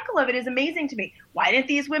 the cycle of it is amazing to me. Why didn't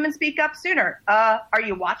these women speak up sooner? Are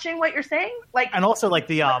you watching what you're saying? Like, and also like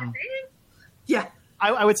the yeah.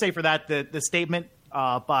 I would say for that the statement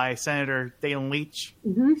by Senator Dalen Leach.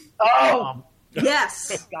 Mm-hmm.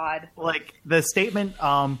 Yes. God. Like the statement.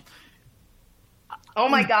 Oh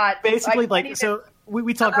my God. Basically, so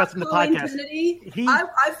we talked about this in the podcast.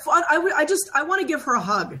 I want to give her a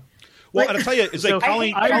hug. Well, and I'll tell you, it's like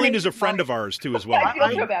Colleen is a friend of ours too as well. I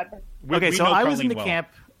feel so bad. Okay, so I was in the camp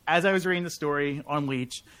as I was reading the story on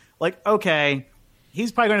Leach. Like, okay,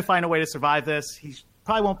 he's probably going to find a way to survive this. He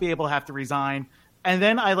probably won't be able to have to resign. And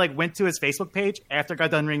then I went to his Facebook page after I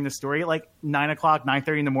got done reading the story at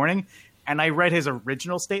 9:30 in the morning, and I read his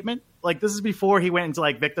original statement. Like, this is before he went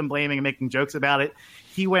into victim blaming and making jokes about it.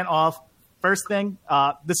 He went off. First thing,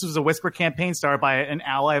 this was a whisper campaign started by an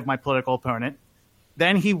ally of my political opponent.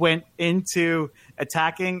 Then he went into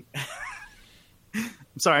attacking.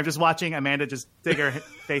 I'm sorry, I'm just watching Amanda just dig her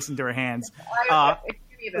face into her hands. And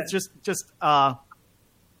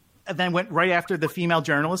then went right after the female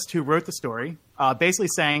journalist who wrote the story, basically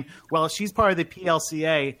saying, well, she's part of the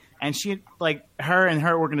PLCA, and she, her and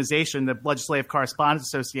her organization, the Legislative Correspondents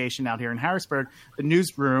Association out here in Harrisburg, the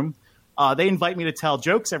newsroom, they invite me to tell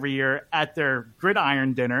jokes every year at their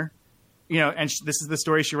gridiron dinner. And this is the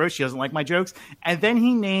story she wrote. She doesn't like my jokes. And then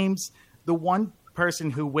he names the one person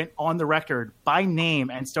who went on the record by name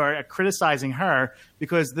and started criticizing her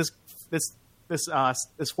because this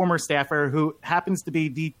former staffer who happens to be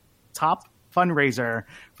the top fundraiser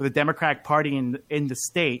for the Democratic Party in the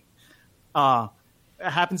state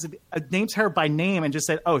happens to be, names her by name and just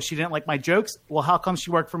said, oh, she didn't like my jokes. Well, how come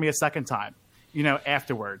she worked for me a second time?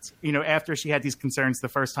 Afterwards, after she had these concerns the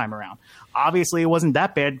first time around. Obviously, it wasn't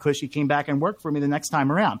that bad because she came back and worked for me the next time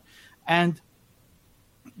around. And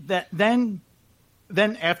then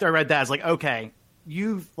after I read that, I was like, okay,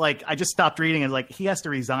 I just stopped reading and he has to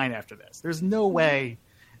resign after this. There's no way,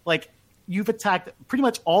 you've attacked pretty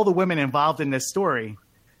much all the women involved in this story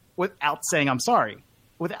without saying I'm sorry,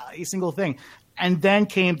 without a single thing. And then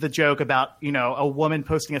came the joke about, a woman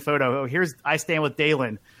posting a photo. Oh, I stand with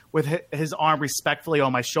Dalen with his arm respectfully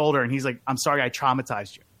on my shoulder. And he's like, I'm sorry, I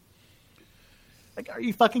traumatized you. Are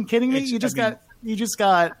you fucking kidding me? You just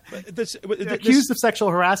got accused of sexual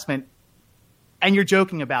harassment and you're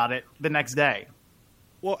joking about it the next day.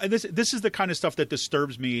 Well, and this is the kind of stuff that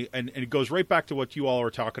disturbs me, and it goes right back to what you all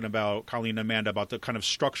are talking about, Colleen and Amanda, about the kind of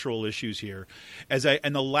structural issues here, and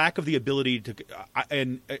the lack of the ability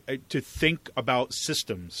to think about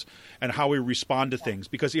systems and how we respond to things.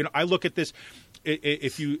 Because I look at this,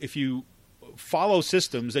 if you follow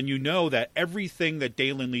systems, and that everything that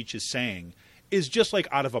Dalen Leach is saying is just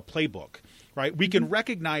out of a playbook. Right, we can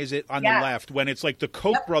recognize it on the left when it's the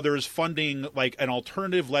Koch brothers funding an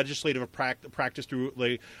alternative legislative practice through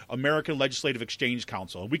the American Legislative Exchange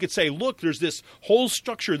Council. And we could say, look, there's this whole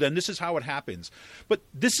structure. Then this is how it happens. But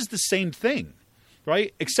this is the same thing,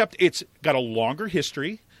 right? Except it's got a longer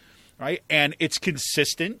history, right? And it's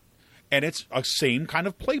consistent. And it's a same kind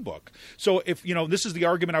of playbook. So if, this is the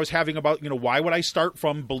argument I was having about, why would I start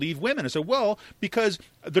from believe women? I said, well, because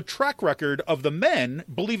the track record of the men,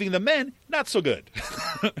 believing the men, not so good,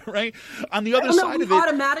 right? On the other side of it. We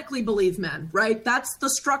automatically believe men, right? That's the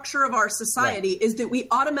structure of our society, is that we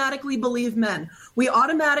automatically believe men. We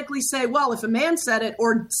automatically say, well, if a man said it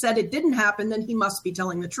or said it didn't happen, then he must be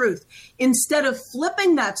telling the truth. Instead of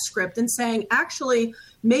flipping that script and saying, actually,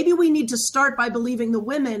 maybe we need to start by believing the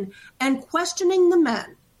women and questioning the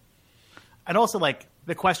men. And also,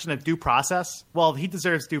 the question of due process. Well, he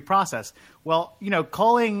deserves due process. Well,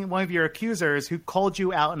 calling one of your accusers who called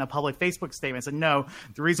you out in a public Facebook statement said, no,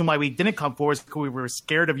 the reason why we didn't come forward is because we were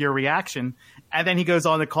scared of your reaction. And then he goes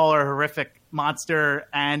on to call her a horrific monster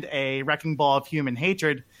and a wrecking ball of human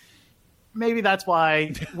hatred. maybe that's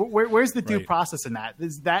why. Where's the due Right. process in that?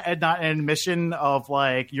 Is that not an admission of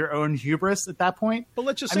like your own hubris at that point? But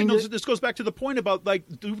let's just say, this goes back to the point about like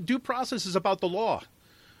due process is about the law,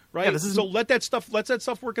 right? Yeah, so let that stuff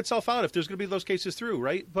work itself out if there's going to be those cases through,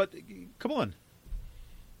 right? But come on,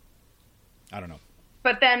 I don't know.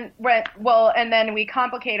 But then, and then we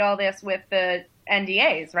complicate all this with the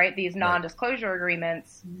NDAs, right? These non-disclosure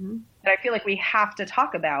agreements that I feel like we have to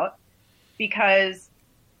talk about, because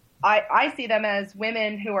I see them as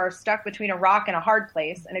women who are stuck between a rock and a hard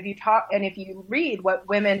place. And if you read what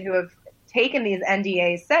women who have taken these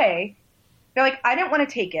NDAs say, they're like, I didn't want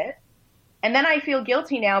to take it. And then I feel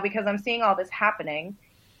guilty now because I'm seeing all this happening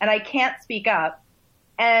and I can't speak up.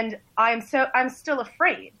 And I'm still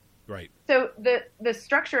afraid. Right. So the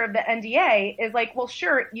structure of the NDA is like, well,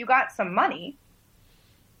 sure, you got some money,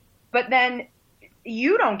 but then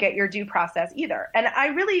you don't get your due process either. And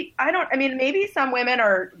maybe some women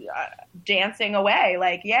are dancing away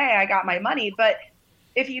like, yay, I got my money. But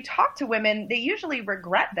if you talk to women, they usually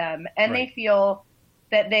regret them and they feel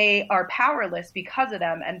that they are powerless because of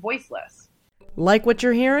them and voiceless. Like what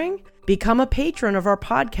you're hearing? Become a patron of our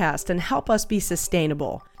podcast and help us be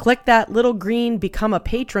sustainable. Click that little green Become a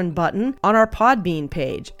Patron button on our Podbean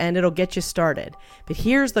page and it'll get you started. But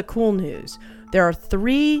here's the cool news. There are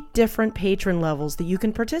 3 different patron levels that you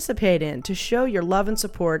can participate in to show your love and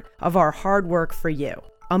support of our hard work for you.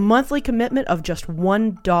 A monthly commitment of just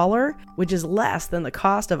 $1, which is less than the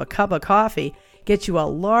cost of a cup of coffee, gets you a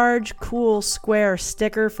large, cool, square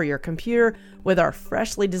sticker for your computer with our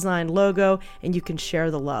freshly designed logo, and you can share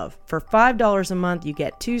the love. For $5 a month, you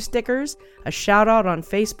get 2 stickers, a shout out on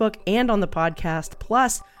Facebook and on the podcast,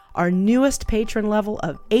 plus our newest patron level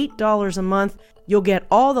of $8 a month. You'll get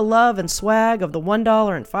all the love and swag of the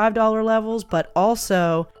 $1 and $5 levels, but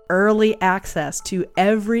also early access to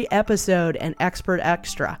every episode and expert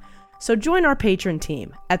extra. So join our patron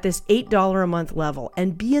team at this $8 a month level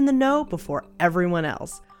and be in the know before everyone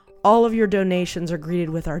else. All of your donations are greeted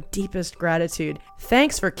with our deepest gratitude.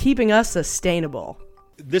 Thanks for keeping us sustainable.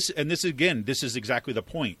 This is exactly the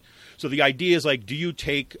point. So the idea is like, do you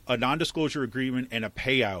take a non-disclosure agreement and a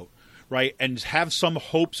payout, right, and have some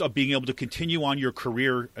hopes of being able to continue on your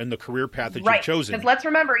career and the career path that you've chosen? Because let's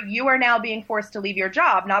remember, you are now being forced to leave your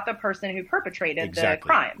job, not the person who perpetrated the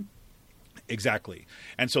crime. Exactly.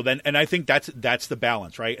 And so then, and I think that's the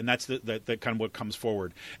balance, right? And that's the kind of what comes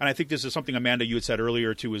forward. And I think this is something, Amanda, you had said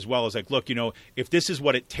earlier too, as well, is like, look, if this is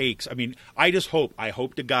what it takes, I mean, I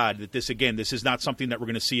hope to God that this is not something that we're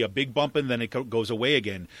going to see a big bump and then it goes away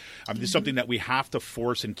again. I mean, this is something that we have to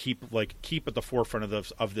force and keep at the forefront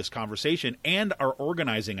of this conversation and our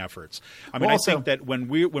organizing efforts. I mean, also, I think that when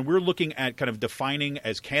we're looking at kind of defining,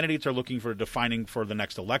 as candidates are looking for defining for the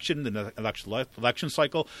next election, the election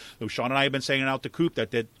cycle, Sean and I have been saying out to Coop that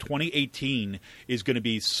 2018 is going to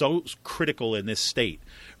be so critical in this state,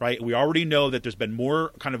 right? We already know that there's been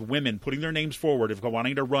more kind of women putting their names forward of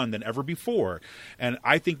wanting to run than ever before. And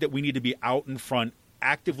I think that we need to be out in front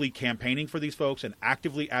actively campaigning for these folks and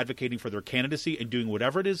actively advocating for their candidacy and doing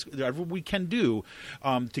whatever we can do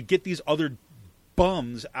to get these other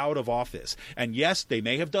bums out of office. And yes, they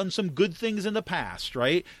may have done some good things in the past,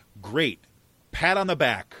 right? Great. Pat on the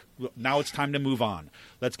back. Now it's time to move on.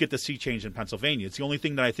 Let's get the sea change in Pennsylvania. It's the only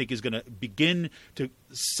thing that I think is going to begin to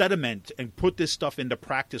sediment and put this stuff into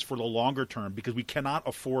practice for the longer term, because we cannot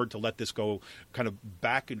afford to let this go kind of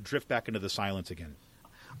back and drift back into the silence again.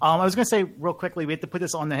 I was going to say real quickly, we have to put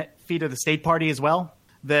this on the feet of the state party as well.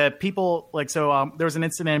 The people there was an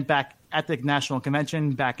incident back at the National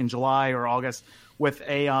Convention back in July or August with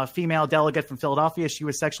a female delegate from Philadelphia. She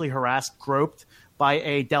was sexually harassed, groped by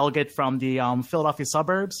a delegate from the Philadelphia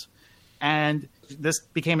suburbs. And this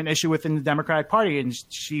became an issue within the Democratic Party. And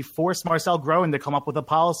she forced Marcel Groen to come up with a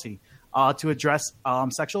policy to address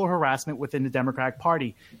sexual harassment within the Democratic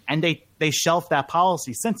Party. And they shelved that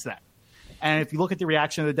policy since then. And if you look at the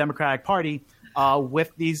reaction of the Democratic Party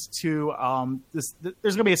with these two, there's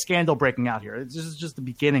going to be a scandal breaking out here. This is just the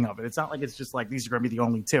beginning of it. It's not like it's just like these are going to be the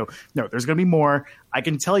only two. No, there's going to be more. I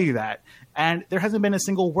can tell you that. And there hasn't been a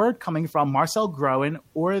single word coming from Marcel Groen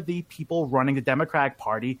or the people running the Democratic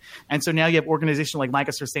Party. And so now you have organizations like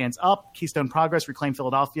Lancaster Stands Up, Keystone Progress, Reclaim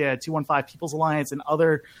Philadelphia, 215 People's Alliance, and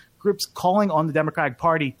other groups calling on the Democratic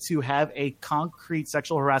Party to have a concrete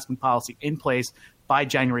sexual harassment policy in place by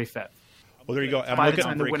January 5th. Well, there you go.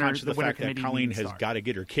 I'm very conscious of the fact that Colleen has got to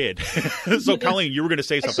get her kid. So, Colleen, you were going to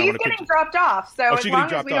say something. She's getting dropped off. So as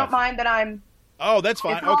long as we don't mind that I'm... Oh, that's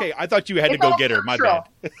fine. Okay, I thought you had to go get her. My bad.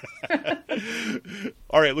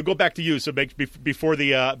 All right, we'll go back to you. So before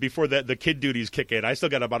the kid duties kick in, I still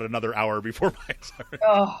got about another hour before mine.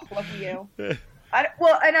 Oh, lucky you.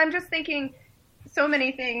 And I'm just thinking so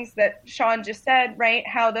many things that Sean just said, right?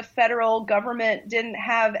 How the federal government didn't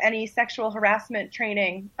have any sexual harassment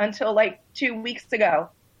training until like 2 weeks ago,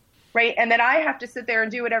 right? And then I have to sit there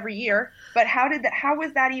and do it every year. But how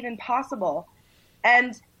was that even possible?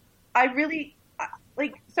 And I really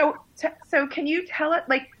so can you tell it,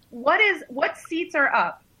 like, what seats are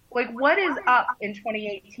up? Like, what is up in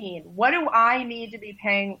 2018? What do I need to be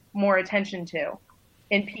paying more attention to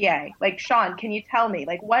in PA? Like, Sean, can you tell me,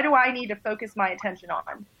 like, what do I need to focus my attention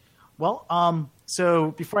on? Well,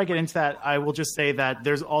 so before I get into that, I will just say that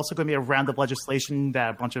there's also going to be a round of legislation that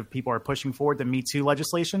a bunch of people are pushing forward, the Me Too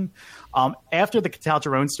legislation. After the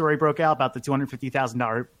Catal-Jerome story broke out about the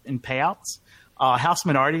 $250,000 in payouts, House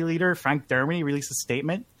Minority Leader Frank Dermody released a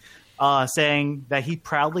statement saying that he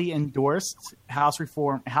proudly endorsed House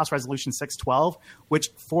Resolution 612, which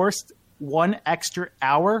forced 1 extra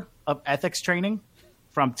hour of ethics training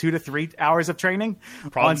from 2 to 3 hours of training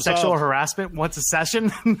on sexual harassment once a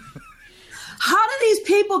session. How do these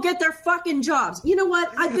people get their fucking jobs? You know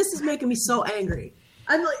what? This is making me so angry.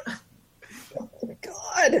 I'm like, oh my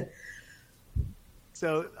God.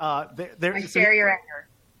 So I share your anger.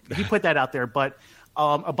 He put that out there, but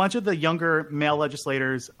a bunch of the younger male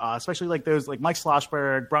legislators, especially like those like Mike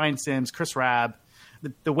Schlossberg, Brian Sims, Chris Rabb,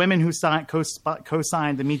 the women who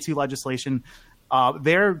co-signed the Me Too legislation,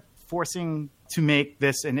 they're forcing to make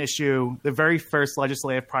this an issue, the very first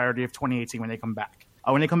legislative priority of 2018 when they come back.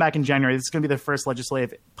 When they come back in January, this is going to be the first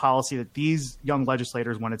legislative policy that these young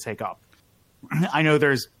legislators want to take up. I know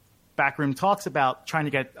there's backroom talks about trying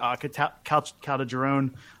to get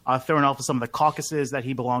Catal-Jerome thrown off of some of the caucuses that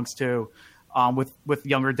he belongs to with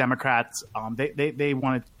younger Democrats. They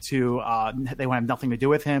want to have nothing to do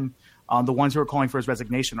with him. The ones who are calling for his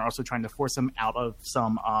resignation are also trying to force him out of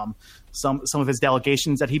some of his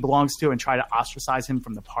delegations that he belongs to and try to ostracize him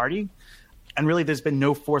from the party. And really, there's been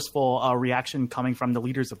no forceful reaction coming from the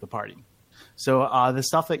leaders of the party. So the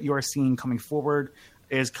stuff that you're seeing coming forward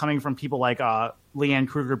is coming from people like Leanne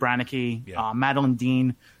Kruger-Branicki, Madeline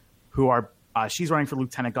Dean, who are she's running for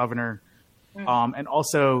lieutenant governor, and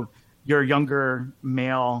also your younger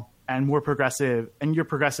male and more progressive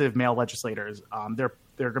male legislators. They're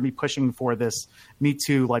going to be pushing for this Me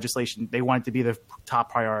Too legislation. They want it to be the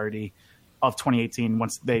top priority of 2018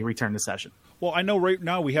 once they return to session. Well, I know right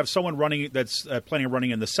now we have someone running that's planning on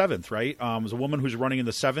running in the 7th, right? There's a woman who's running in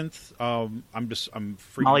the 7th. I'm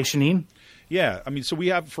freaking. Molly Shaneen. Yeah, I mean, so we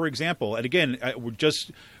have, for example, and again, we're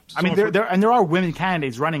just. I mean, there are women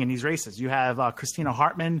candidates running in these races. You have Christina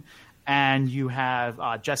Hartman, and you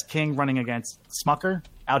have Jess King running against Smucker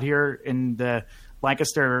out here in the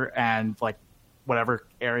Lancaster and like whatever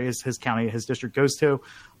areas his district goes to.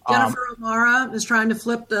 Jennifer O'Mara is trying to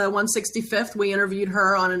flip the 165th. We interviewed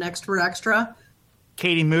her on an Extra.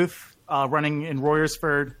 Katie Muth running in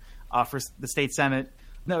Royersford for the state senate.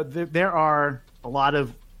 No, there are a lot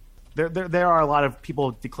of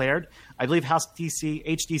people declared. I believe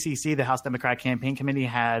HDCC, the House Democratic Campaign Committee,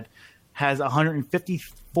 has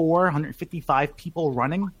 155 people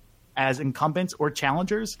running as incumbents or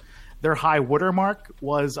challengers. Their high watermark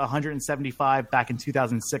was 175 back in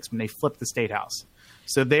 2006 when they flipped the state house.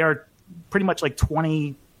 So they are pretty much like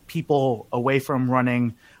 20 people away from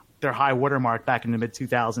running their high watermark back in the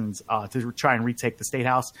mid-2000s to try and retake the state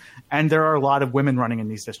house. And there are a lot of women running in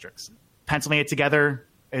these districts. Pennsylvania Together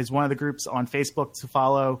is one of the groups on Facebook to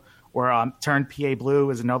follow, or Turn PA Blue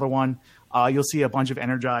is another one. You'll see a bunch of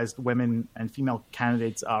energized women and female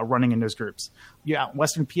candidates running in those groups. Yeah,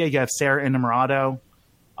 Western PA, you have Sarah Innamorato.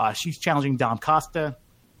 She's challenging Dom Costa.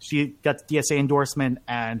 She got the DSA endorsement.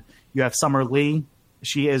 And you have Summer Lee.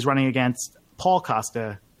 She is running against Paul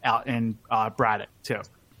Costa out in Braddock, too.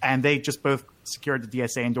 And they just both secured the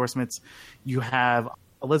DSA endorsements. You have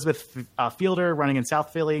Elizabeth Fielder running in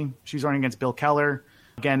South Philly. She's running against Bill Keller.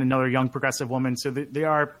 Again, another young progressive woman. So there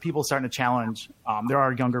are people starting to challenge. There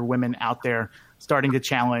are younger women out there starting to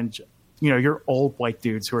challenge, your old white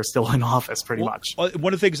dudes who are still in office pretty much.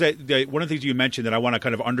 One of the things you mentioned that I want to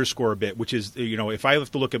kind of underscore a bit, which is, if I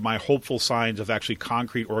have to look at my hopeful signs of actually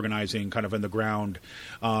concrete organizing kind of in the ground,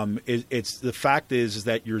 it's the fact is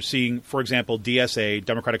that you're seeing, for example, DSA,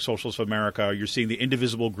 Democratic Socialists of America, you're seeing the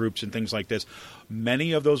indivisible groups and things like this.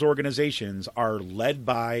 Many of those organizations are led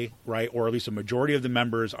by, right, or at least a majority of the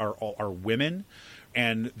members are women.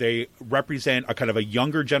 And they represent a kind of a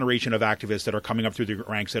younger generation of activists that are coming up through the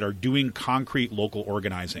ranks that are doing concrete local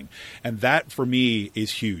organizing. And that, for me,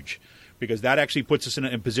 is huge. because that actually puts us in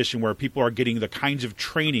a position where people are getting the kinds of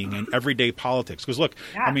training in everyday politics. Because look,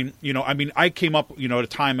 I mean, I came up, at a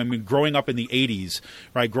time, growing up in the 80s,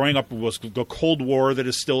 right? Growing up was the Cold War that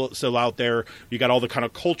is still out there. You got all the kind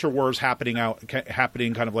of culture wars happening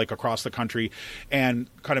kind of like across the country, and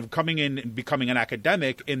kind of coming in and becoming an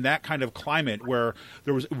academic in that kind of climate where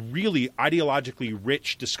there was really ideologically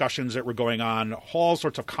rich discussions that were going on, all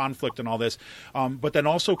sorts of conflict and all this. But then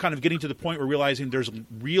also kind of getting to the point where realizing there's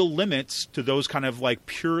real limits to those kind of like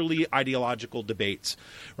purely ideological debates,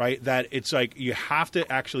 right? That it's like you have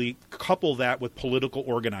to actually couple that with political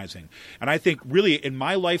organizing. And I think really in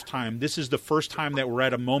my lifetime, this is the first time that we're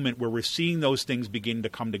at a moment where we're seeing those things begin to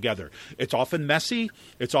come together. It's often messy.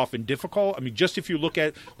 It's often difficult. Just if you look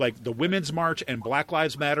at like the Women's March and Black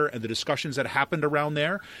Lives Matter and the discussions that happened around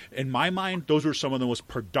there, in my mind, those were some of the most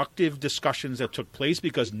productive discussions that took place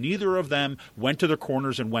because neither of them went to their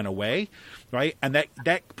corners and went away, right? And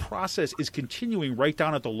that process is continuing right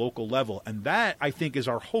down at the local level. And that, I think, is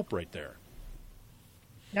our hope right there.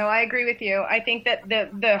 No, I agree with you. I think that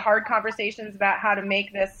the hard conversations about how to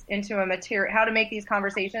make this into how to make these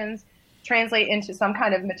conversations translate into some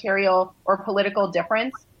kind of material or political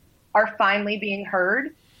difference are finally being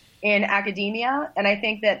heard in academia. And I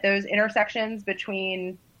think that those intersections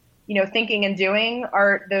between, thinking and doing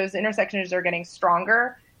those intersections are getting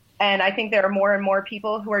stronger. And I think there are more and more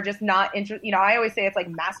people who are just not interested. I always say it's like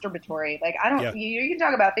masturbatory. Like, you can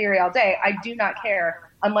talk about theory all day. I do not care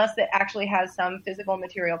unless it actually has some physical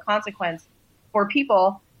material consequence for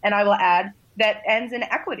people. And I will add that ends in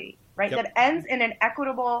equity, right? Yep. That ends in an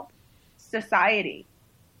equitable society.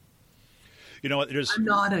 I'm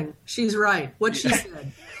nodding. She's right. What she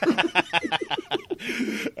said.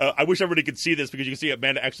 I wish everybody could see this because you can see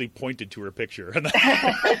Amanda actually pointed to her picture.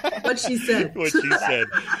 What she said. What she said.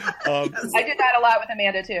 I did that a lot with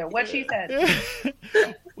Amanda too. What she said.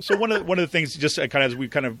 So one of the things, just kind of as we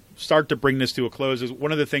kind of start to bring this to a close, is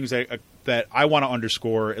one of the things that I want to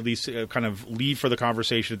underscore, at least kind of leave for the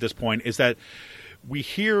conversation at this point, is that we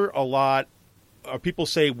hear a lot. People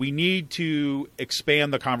say we need to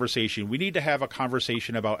expand the conversation. We need to have a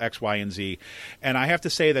conversation about X, Y, and Z. And I have to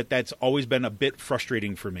say that that's always been a bit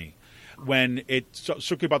frustrating for me when it's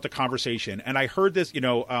strictly about the conversation. And I heard this,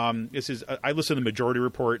 I listen to Majority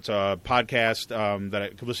Report, it's a podcast that I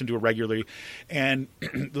could listen to regularly. And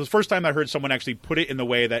the first time I heard someone actually put it in the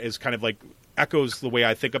way that is kind of like echoes the way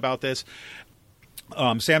I think about this.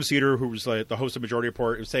 Sam Cedar, who was the host of Majority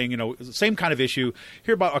Report, was saying, the same kind of issue.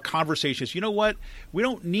 Hear about a conversation. You know what? We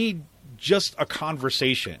don't need just a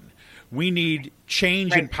conversation. We need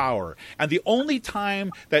change in power. And the only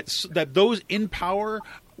time that those in power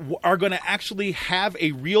are going to actually have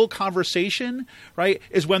a real conversation, right,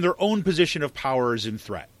 is when their own position of power is in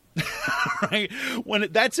threat. Right?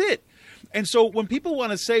 That's it. And so when people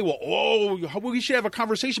want to say, we should have a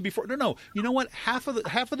conversation before. No. You know what? Half of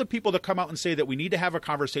the people that come out and say that we need to have a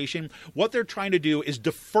conversation, what they're trying to do is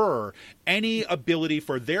defer any ability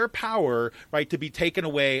for their power, right, to be taken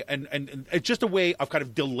away. And it's just a way of kind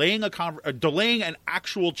of delaying an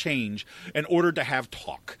actual change in order to have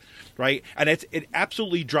talk. Right. And it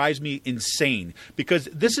absolutely drives me insane, because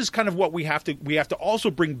this is kind of what we have to also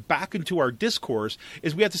bring back into our discourse,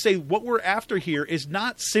 is we have to say what we're after here is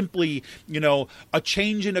not simply, a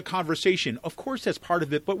change in a conversation. Of course, that's part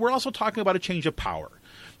of it. But we're also talking about a change of power.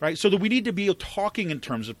 Right. So that we need to be talking in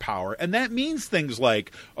terms of power. And that means things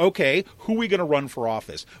like, okay, who are we going to run for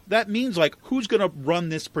office? That means like who's going to run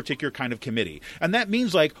this particular kind of committee? And that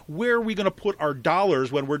means like where are we going to put our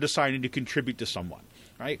dollars when we're deciding to contribute to someone?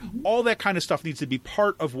 Right? Mm-hmm. All that kind of stuff needs to be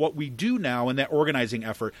part of what we do now in that organizing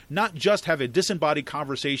effort, not just have a disembodied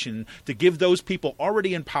conversation to give those people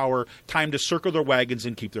already in power time to circle their wagons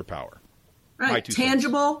and keep their power. Right.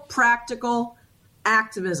 Tangible, practical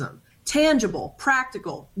activism. Tangible,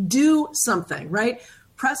 practical, do something, right?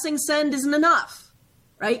 Pressing send isn't enough,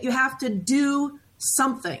 right? You have to do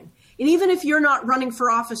something. And even if you're not running for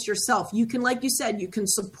office yourself, you can, like you said, you can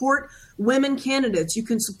support women candidates. You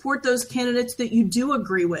can support those candidates that you do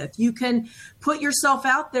agree with. You can put yourself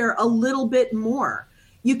out there a little bit more.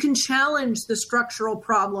 You can challenge the structural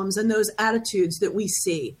problems and those attitudes that we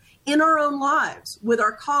see in our own lives, with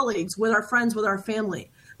our colleagues, with our friends, with our family.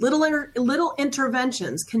 Little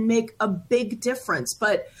interventions can make a big difference.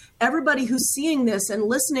 But everybody who's seeing this and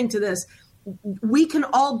listening to this, we can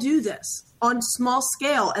all do this on small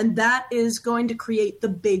scale, and that is going to create the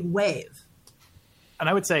big wave. And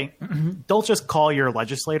I would say, don't just call your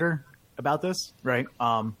legislator about this, right?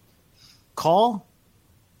 Call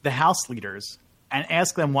the House leaders and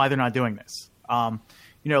ask them why they're not doing this.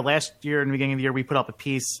 Last year, in the beginning of the year, we put up a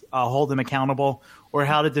piece, hold them accountable. or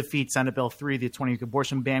how to defeat Senate Bill 3, the 20-week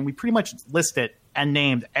abortion ban, we pretty much listed and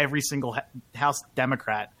named every single House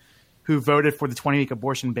Democrat who voted for the 20-week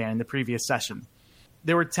abortion ban in the previous session.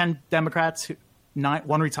 There were 10 Democrats,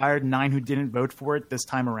 one retired, 9 who didn't vote for it this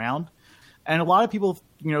time around. And a lot of people,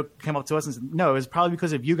 came up to us and said, no, it's probably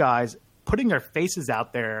because of you guys putting their faces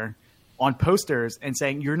out there on posters and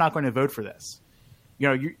saying, you're not going to vote for this.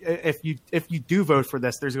 If you do vote for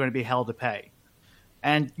this, there's going to be hell to pay.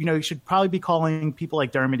 And, you should probably be calling people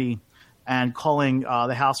like Dermody and calling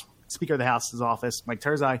the Speaker of the House's office, Mike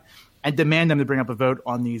Turzai, and demand them to bring up a vote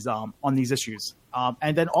on these issues.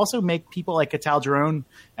 And then also make people like Catal Giron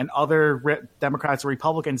and other Democrats or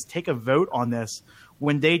Republicans take a vote on this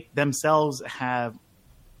when they themselves have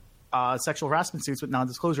sexual harassment suits with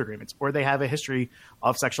non-disclosure agreements, or they have a history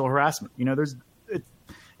of sexual harassment.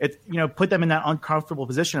 Put them in that uncomfortable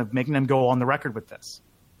position of making them go on the record with this.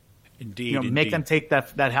 Indeed, make them take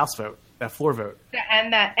that House vote, that floor vote,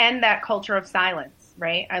 and that culture of silence.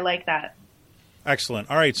 Right, I like that. Excellent.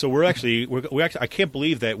 All right, so we actually I can't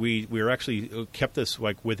believe that we actually kept this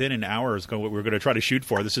like within an hour is what we're going to try to shoot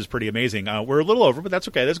for. This is pretty amazing. We're a little over, but that's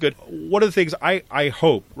okay. That's good. One of the things I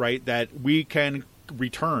hope, right, that we can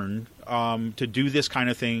return to do this kind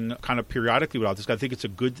of thing kind of periodically without this. I think it's a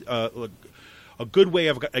good way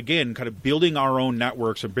of, again, kind of building our own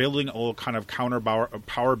networks and building a kind of counter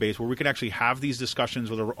power base where we can actually have these discussions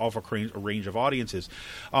with a range of audiences.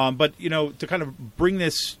 But, to kind of bring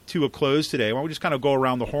this to a close today, why don't we just kind of go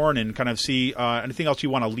around the horn and kind of see anything else you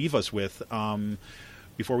want to leave us with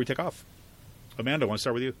before we take off? Amanda, I want to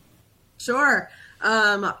start with you. Sure.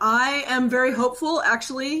 I am very hopeful,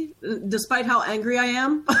 actually, despite how angry I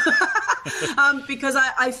am, because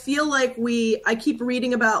I feel like I keep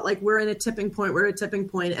reading about like we're at a tipping point,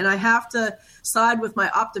 and I have to side with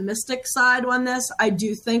my optimistic side on this. I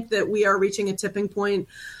do think that we are reaching a tipping point.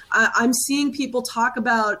 I'm seeing people talk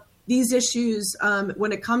about these issues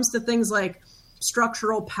when it comes to things like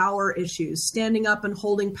structural power issues, standing up and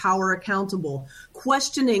holding power accountable,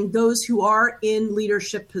 questioning those who are in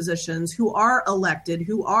leadership positions, who are elected,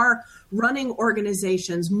 who are running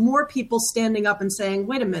organizations, more people standing up and saying,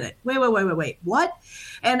 wait a minute, wait, what?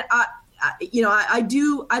 And I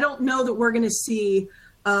don't know that we're going to see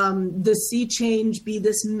the sea change be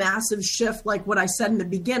this massive shift like what I said in the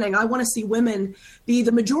beginning. I want to see women be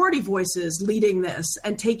the majority voices leading this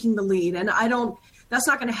and taking the lead. And that's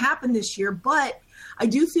not going to happen this year, but I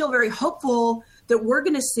do feel very hopeful that we're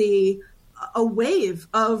going to see a wave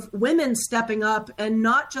of women stepping up and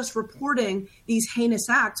not just reporting these heinous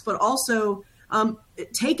acts, but also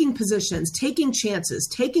taking positions, taking chances,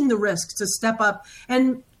 taking the risks to step up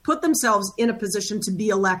and put themselves in a position to be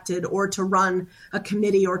elected or to run a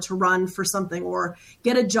committee or to run for something or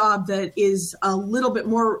get a job that is a little bit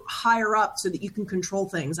more higher up so that you can control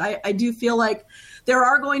things. I do feel like there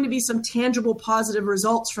are going to be some tangible positive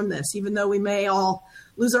results from this, even though we may all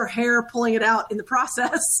lose our hair pulling it out in the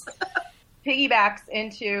process. Piggybacks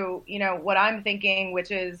into, what I'm thinking, which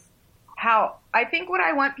is how I think what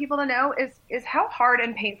I want people to know is how hard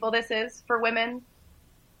and painful this is for women.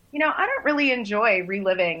 I don't really enjoy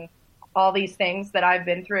reliving all these things that I've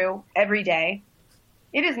been through every day.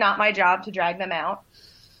 It is not my job to drag them out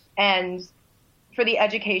and for the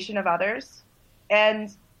education of others.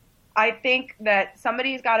 And I think that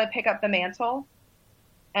somebody's got to pick up the mantle.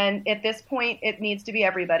 And at this point, it needs to be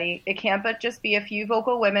everybody. It can't but just be a few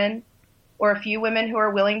vocal women or a few women who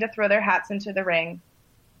are willing to throw their hats into the ring.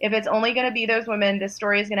 If it's only going to be those women, this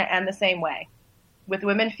story is going to end the same way, with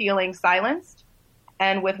women feeling silenced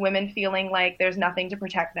and with women feeling like there's nothing to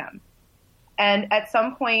protect them. And at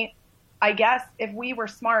some point, I guess if we were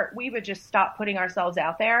smart, we would just stop putting ourselves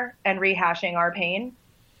out there and rehashing our pain.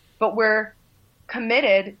 But we're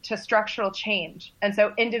committed to structural change. And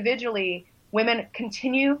so individually, women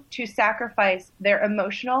continue to sacrifice their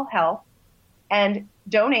emotional health and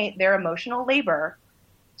donate their emotional labor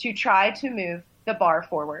to try to move the bar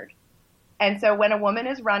forward. And so when a woman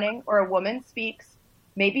is running or a woman speaks,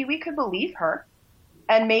 maybe we could believe her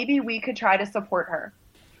and maybe we could try to support her.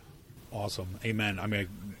 Awesome. Amen. I mean,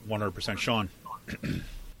 100%. Sean.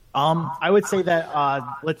 I would say that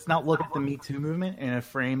let's not look at the Me Too movement in a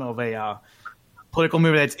frame of a political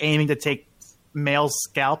movement that's aiming to take male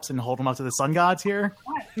scalps and hold them up to the sun gods here.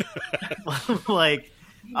 Like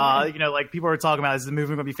people are talking about, is the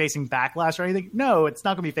movement going to be facing backlash or anything? No, it's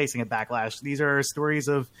not going to be facing a backlash. These are stories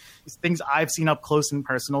of things I've seen up close and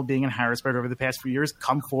personal being in Harrisburg over the past few years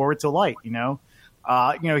come forward to light,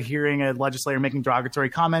 hearing a legislator making derogatory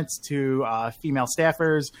comments to female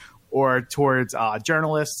staffers or towards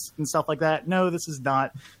journalists and stuff like that. No, this is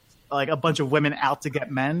not like a bunch of women out to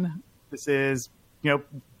get men. This is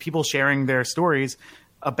people sharing their stories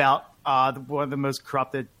about one of the most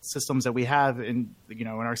corrupted systems that we have in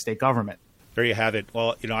our state government. There you have it.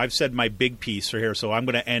 Well, I've said my big piece here, so I'm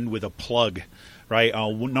going to end with a plug, right?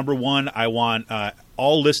 Number one, I want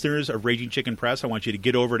all listeners of Raging Chicken Press, I want you to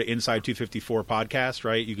get over to Inside 254 podcast,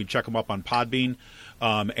 right? You can check them up on Podbean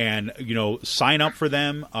and, sign up for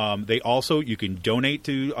them. You can donate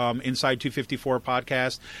to Inside 254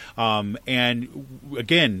 podcast. And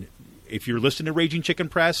again, if you're listening to Raging Chicken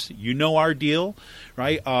Press, our deal,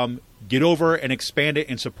 right? Get over and expand it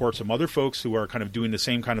and support some other folks who are kind of doing the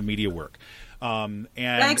same kind of media work. And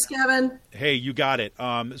thanks, Kevin. Hey, you got it.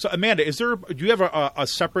 So Amanda, do you have a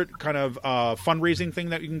separate kind of fundraising thing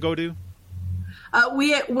that you can go to?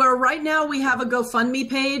 We're right now we have a GoFundMe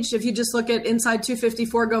page. If you just look at Inside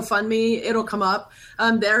 254 GoFundMe, it'll come up.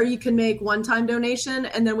 There you can make one-time donation,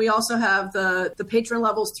 and then we also have the patron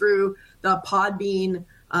levels through the Podbean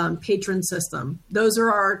patron system. Those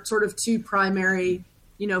are our sort of two primary,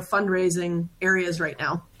 fundraising areas right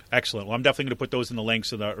now. Excellent. Well, I'm definitely going to put those in the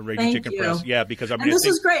links of the Raging Chicken Press. Yeah, because this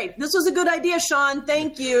was great. This was a good idea, Sean.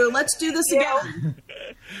 Thank you. Let's do this again.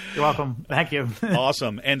 You're welcome. Thank you.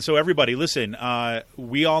 Awesome. And so everybody, listen,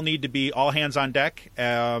 we all need to be all hands on deck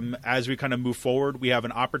as we kind of move forward. We have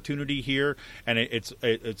an opportunity here, and it's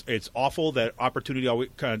awful that opportunity always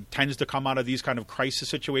kind of tends to come out of these kind of crisis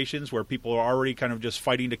situations where people are already kind of just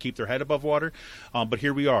fighting to keep their head above water. But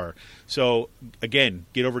here we are. So again,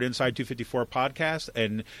 get over to Inside 254 podcast,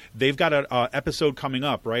 and they've got an episode coming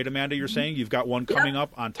up, right, Amanda? You're saying you've got one coming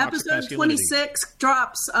up on toxic masculinity. Episode 26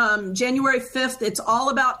 drops January 5th. It's all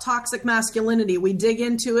about toxic masculinity. We dig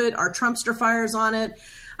into it. Our Trumpster fires on it.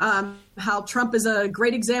 How Trump is a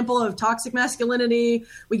great example of toxic masculinity.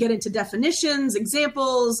 We get into definitions,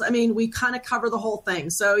 examples. I mean, we kind of cover the whole thing.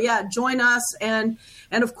 So yeah, join us, and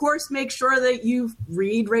of course, make sure that you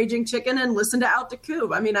read Raging Chicken and listen to Out the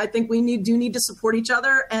Coop. I mean, I think we do need to support each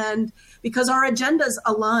other, and because our agendas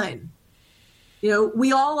align.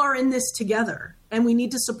 We all are in this together, and we need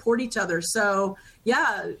to support each other. So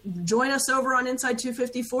yeah, join us over on Inside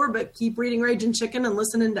 254, but keep reading Raging Chicken and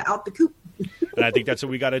listening to Out the Coop. And I think that's what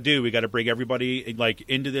we got to do. We got to bring everybody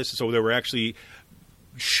into this so that we're actually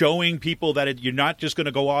showing people that you're not just going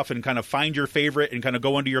to go off and kind of find your favorite and kind of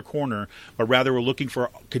go into your corner, but rather we're looking for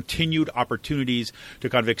continued opportunities to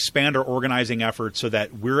kind of expand our organizing efforts so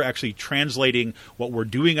that we're actually translating what we're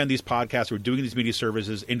doing on these podcasts, we're doing these media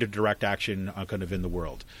services into direct action kind of in the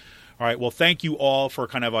world. All right. Well, thank you all for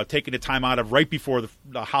kind of taking the time out of right before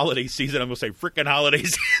the holiday season. I'm going to say frickin' holiday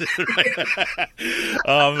season.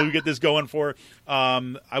 Right? We get this going for.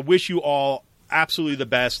 I wish you all absolutely the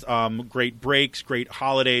best. Great breaks, great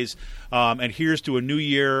holidays. And here's to a new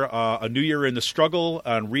year in the struggle,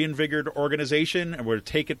 reinvigorated organization, and we're going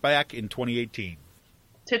to take it back in 2018.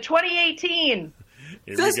 To 2018.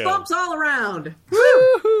 Fist bumps all around.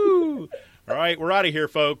 Woo-hoo! All right. We're out of here,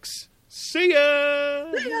 folks. See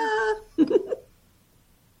ya! See ya!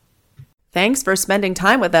 Thanks for spending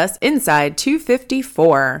time with us inside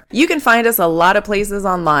 254. You can find us a lot of places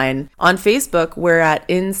online. On Facebook, we're at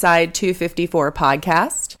Inside 254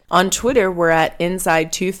 Podcast. On Twitter, we're at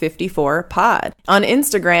Inside 254 Pod. On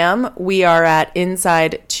Instagram, we are at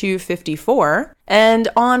Inside 254. And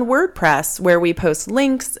on WordPress, where we post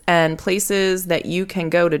links and places that you can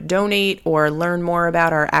go to donate or learn more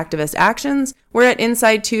about our activist actions, we're at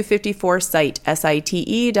Inside 254 site,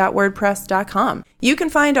 site.wordpress.com. You can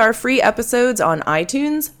find our free episodes on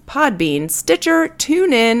iTunes, Podbean, Stitcher,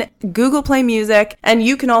 TuneIn, Google Play Music, and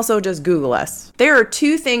you can also just Google us. There are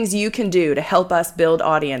 2 things you can do to help us build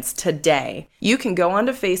audience today. You can go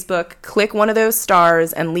onto Facebook, click one of those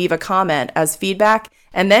stars, and leave a comment as feedback,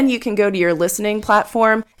 and then you can go to your listening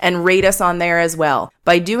platform and rate us on there as well.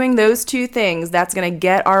 By doing those 2 things, that's going to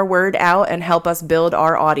get our word out and help us build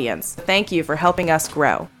our audience. Thank you for helping us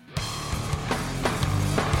grow.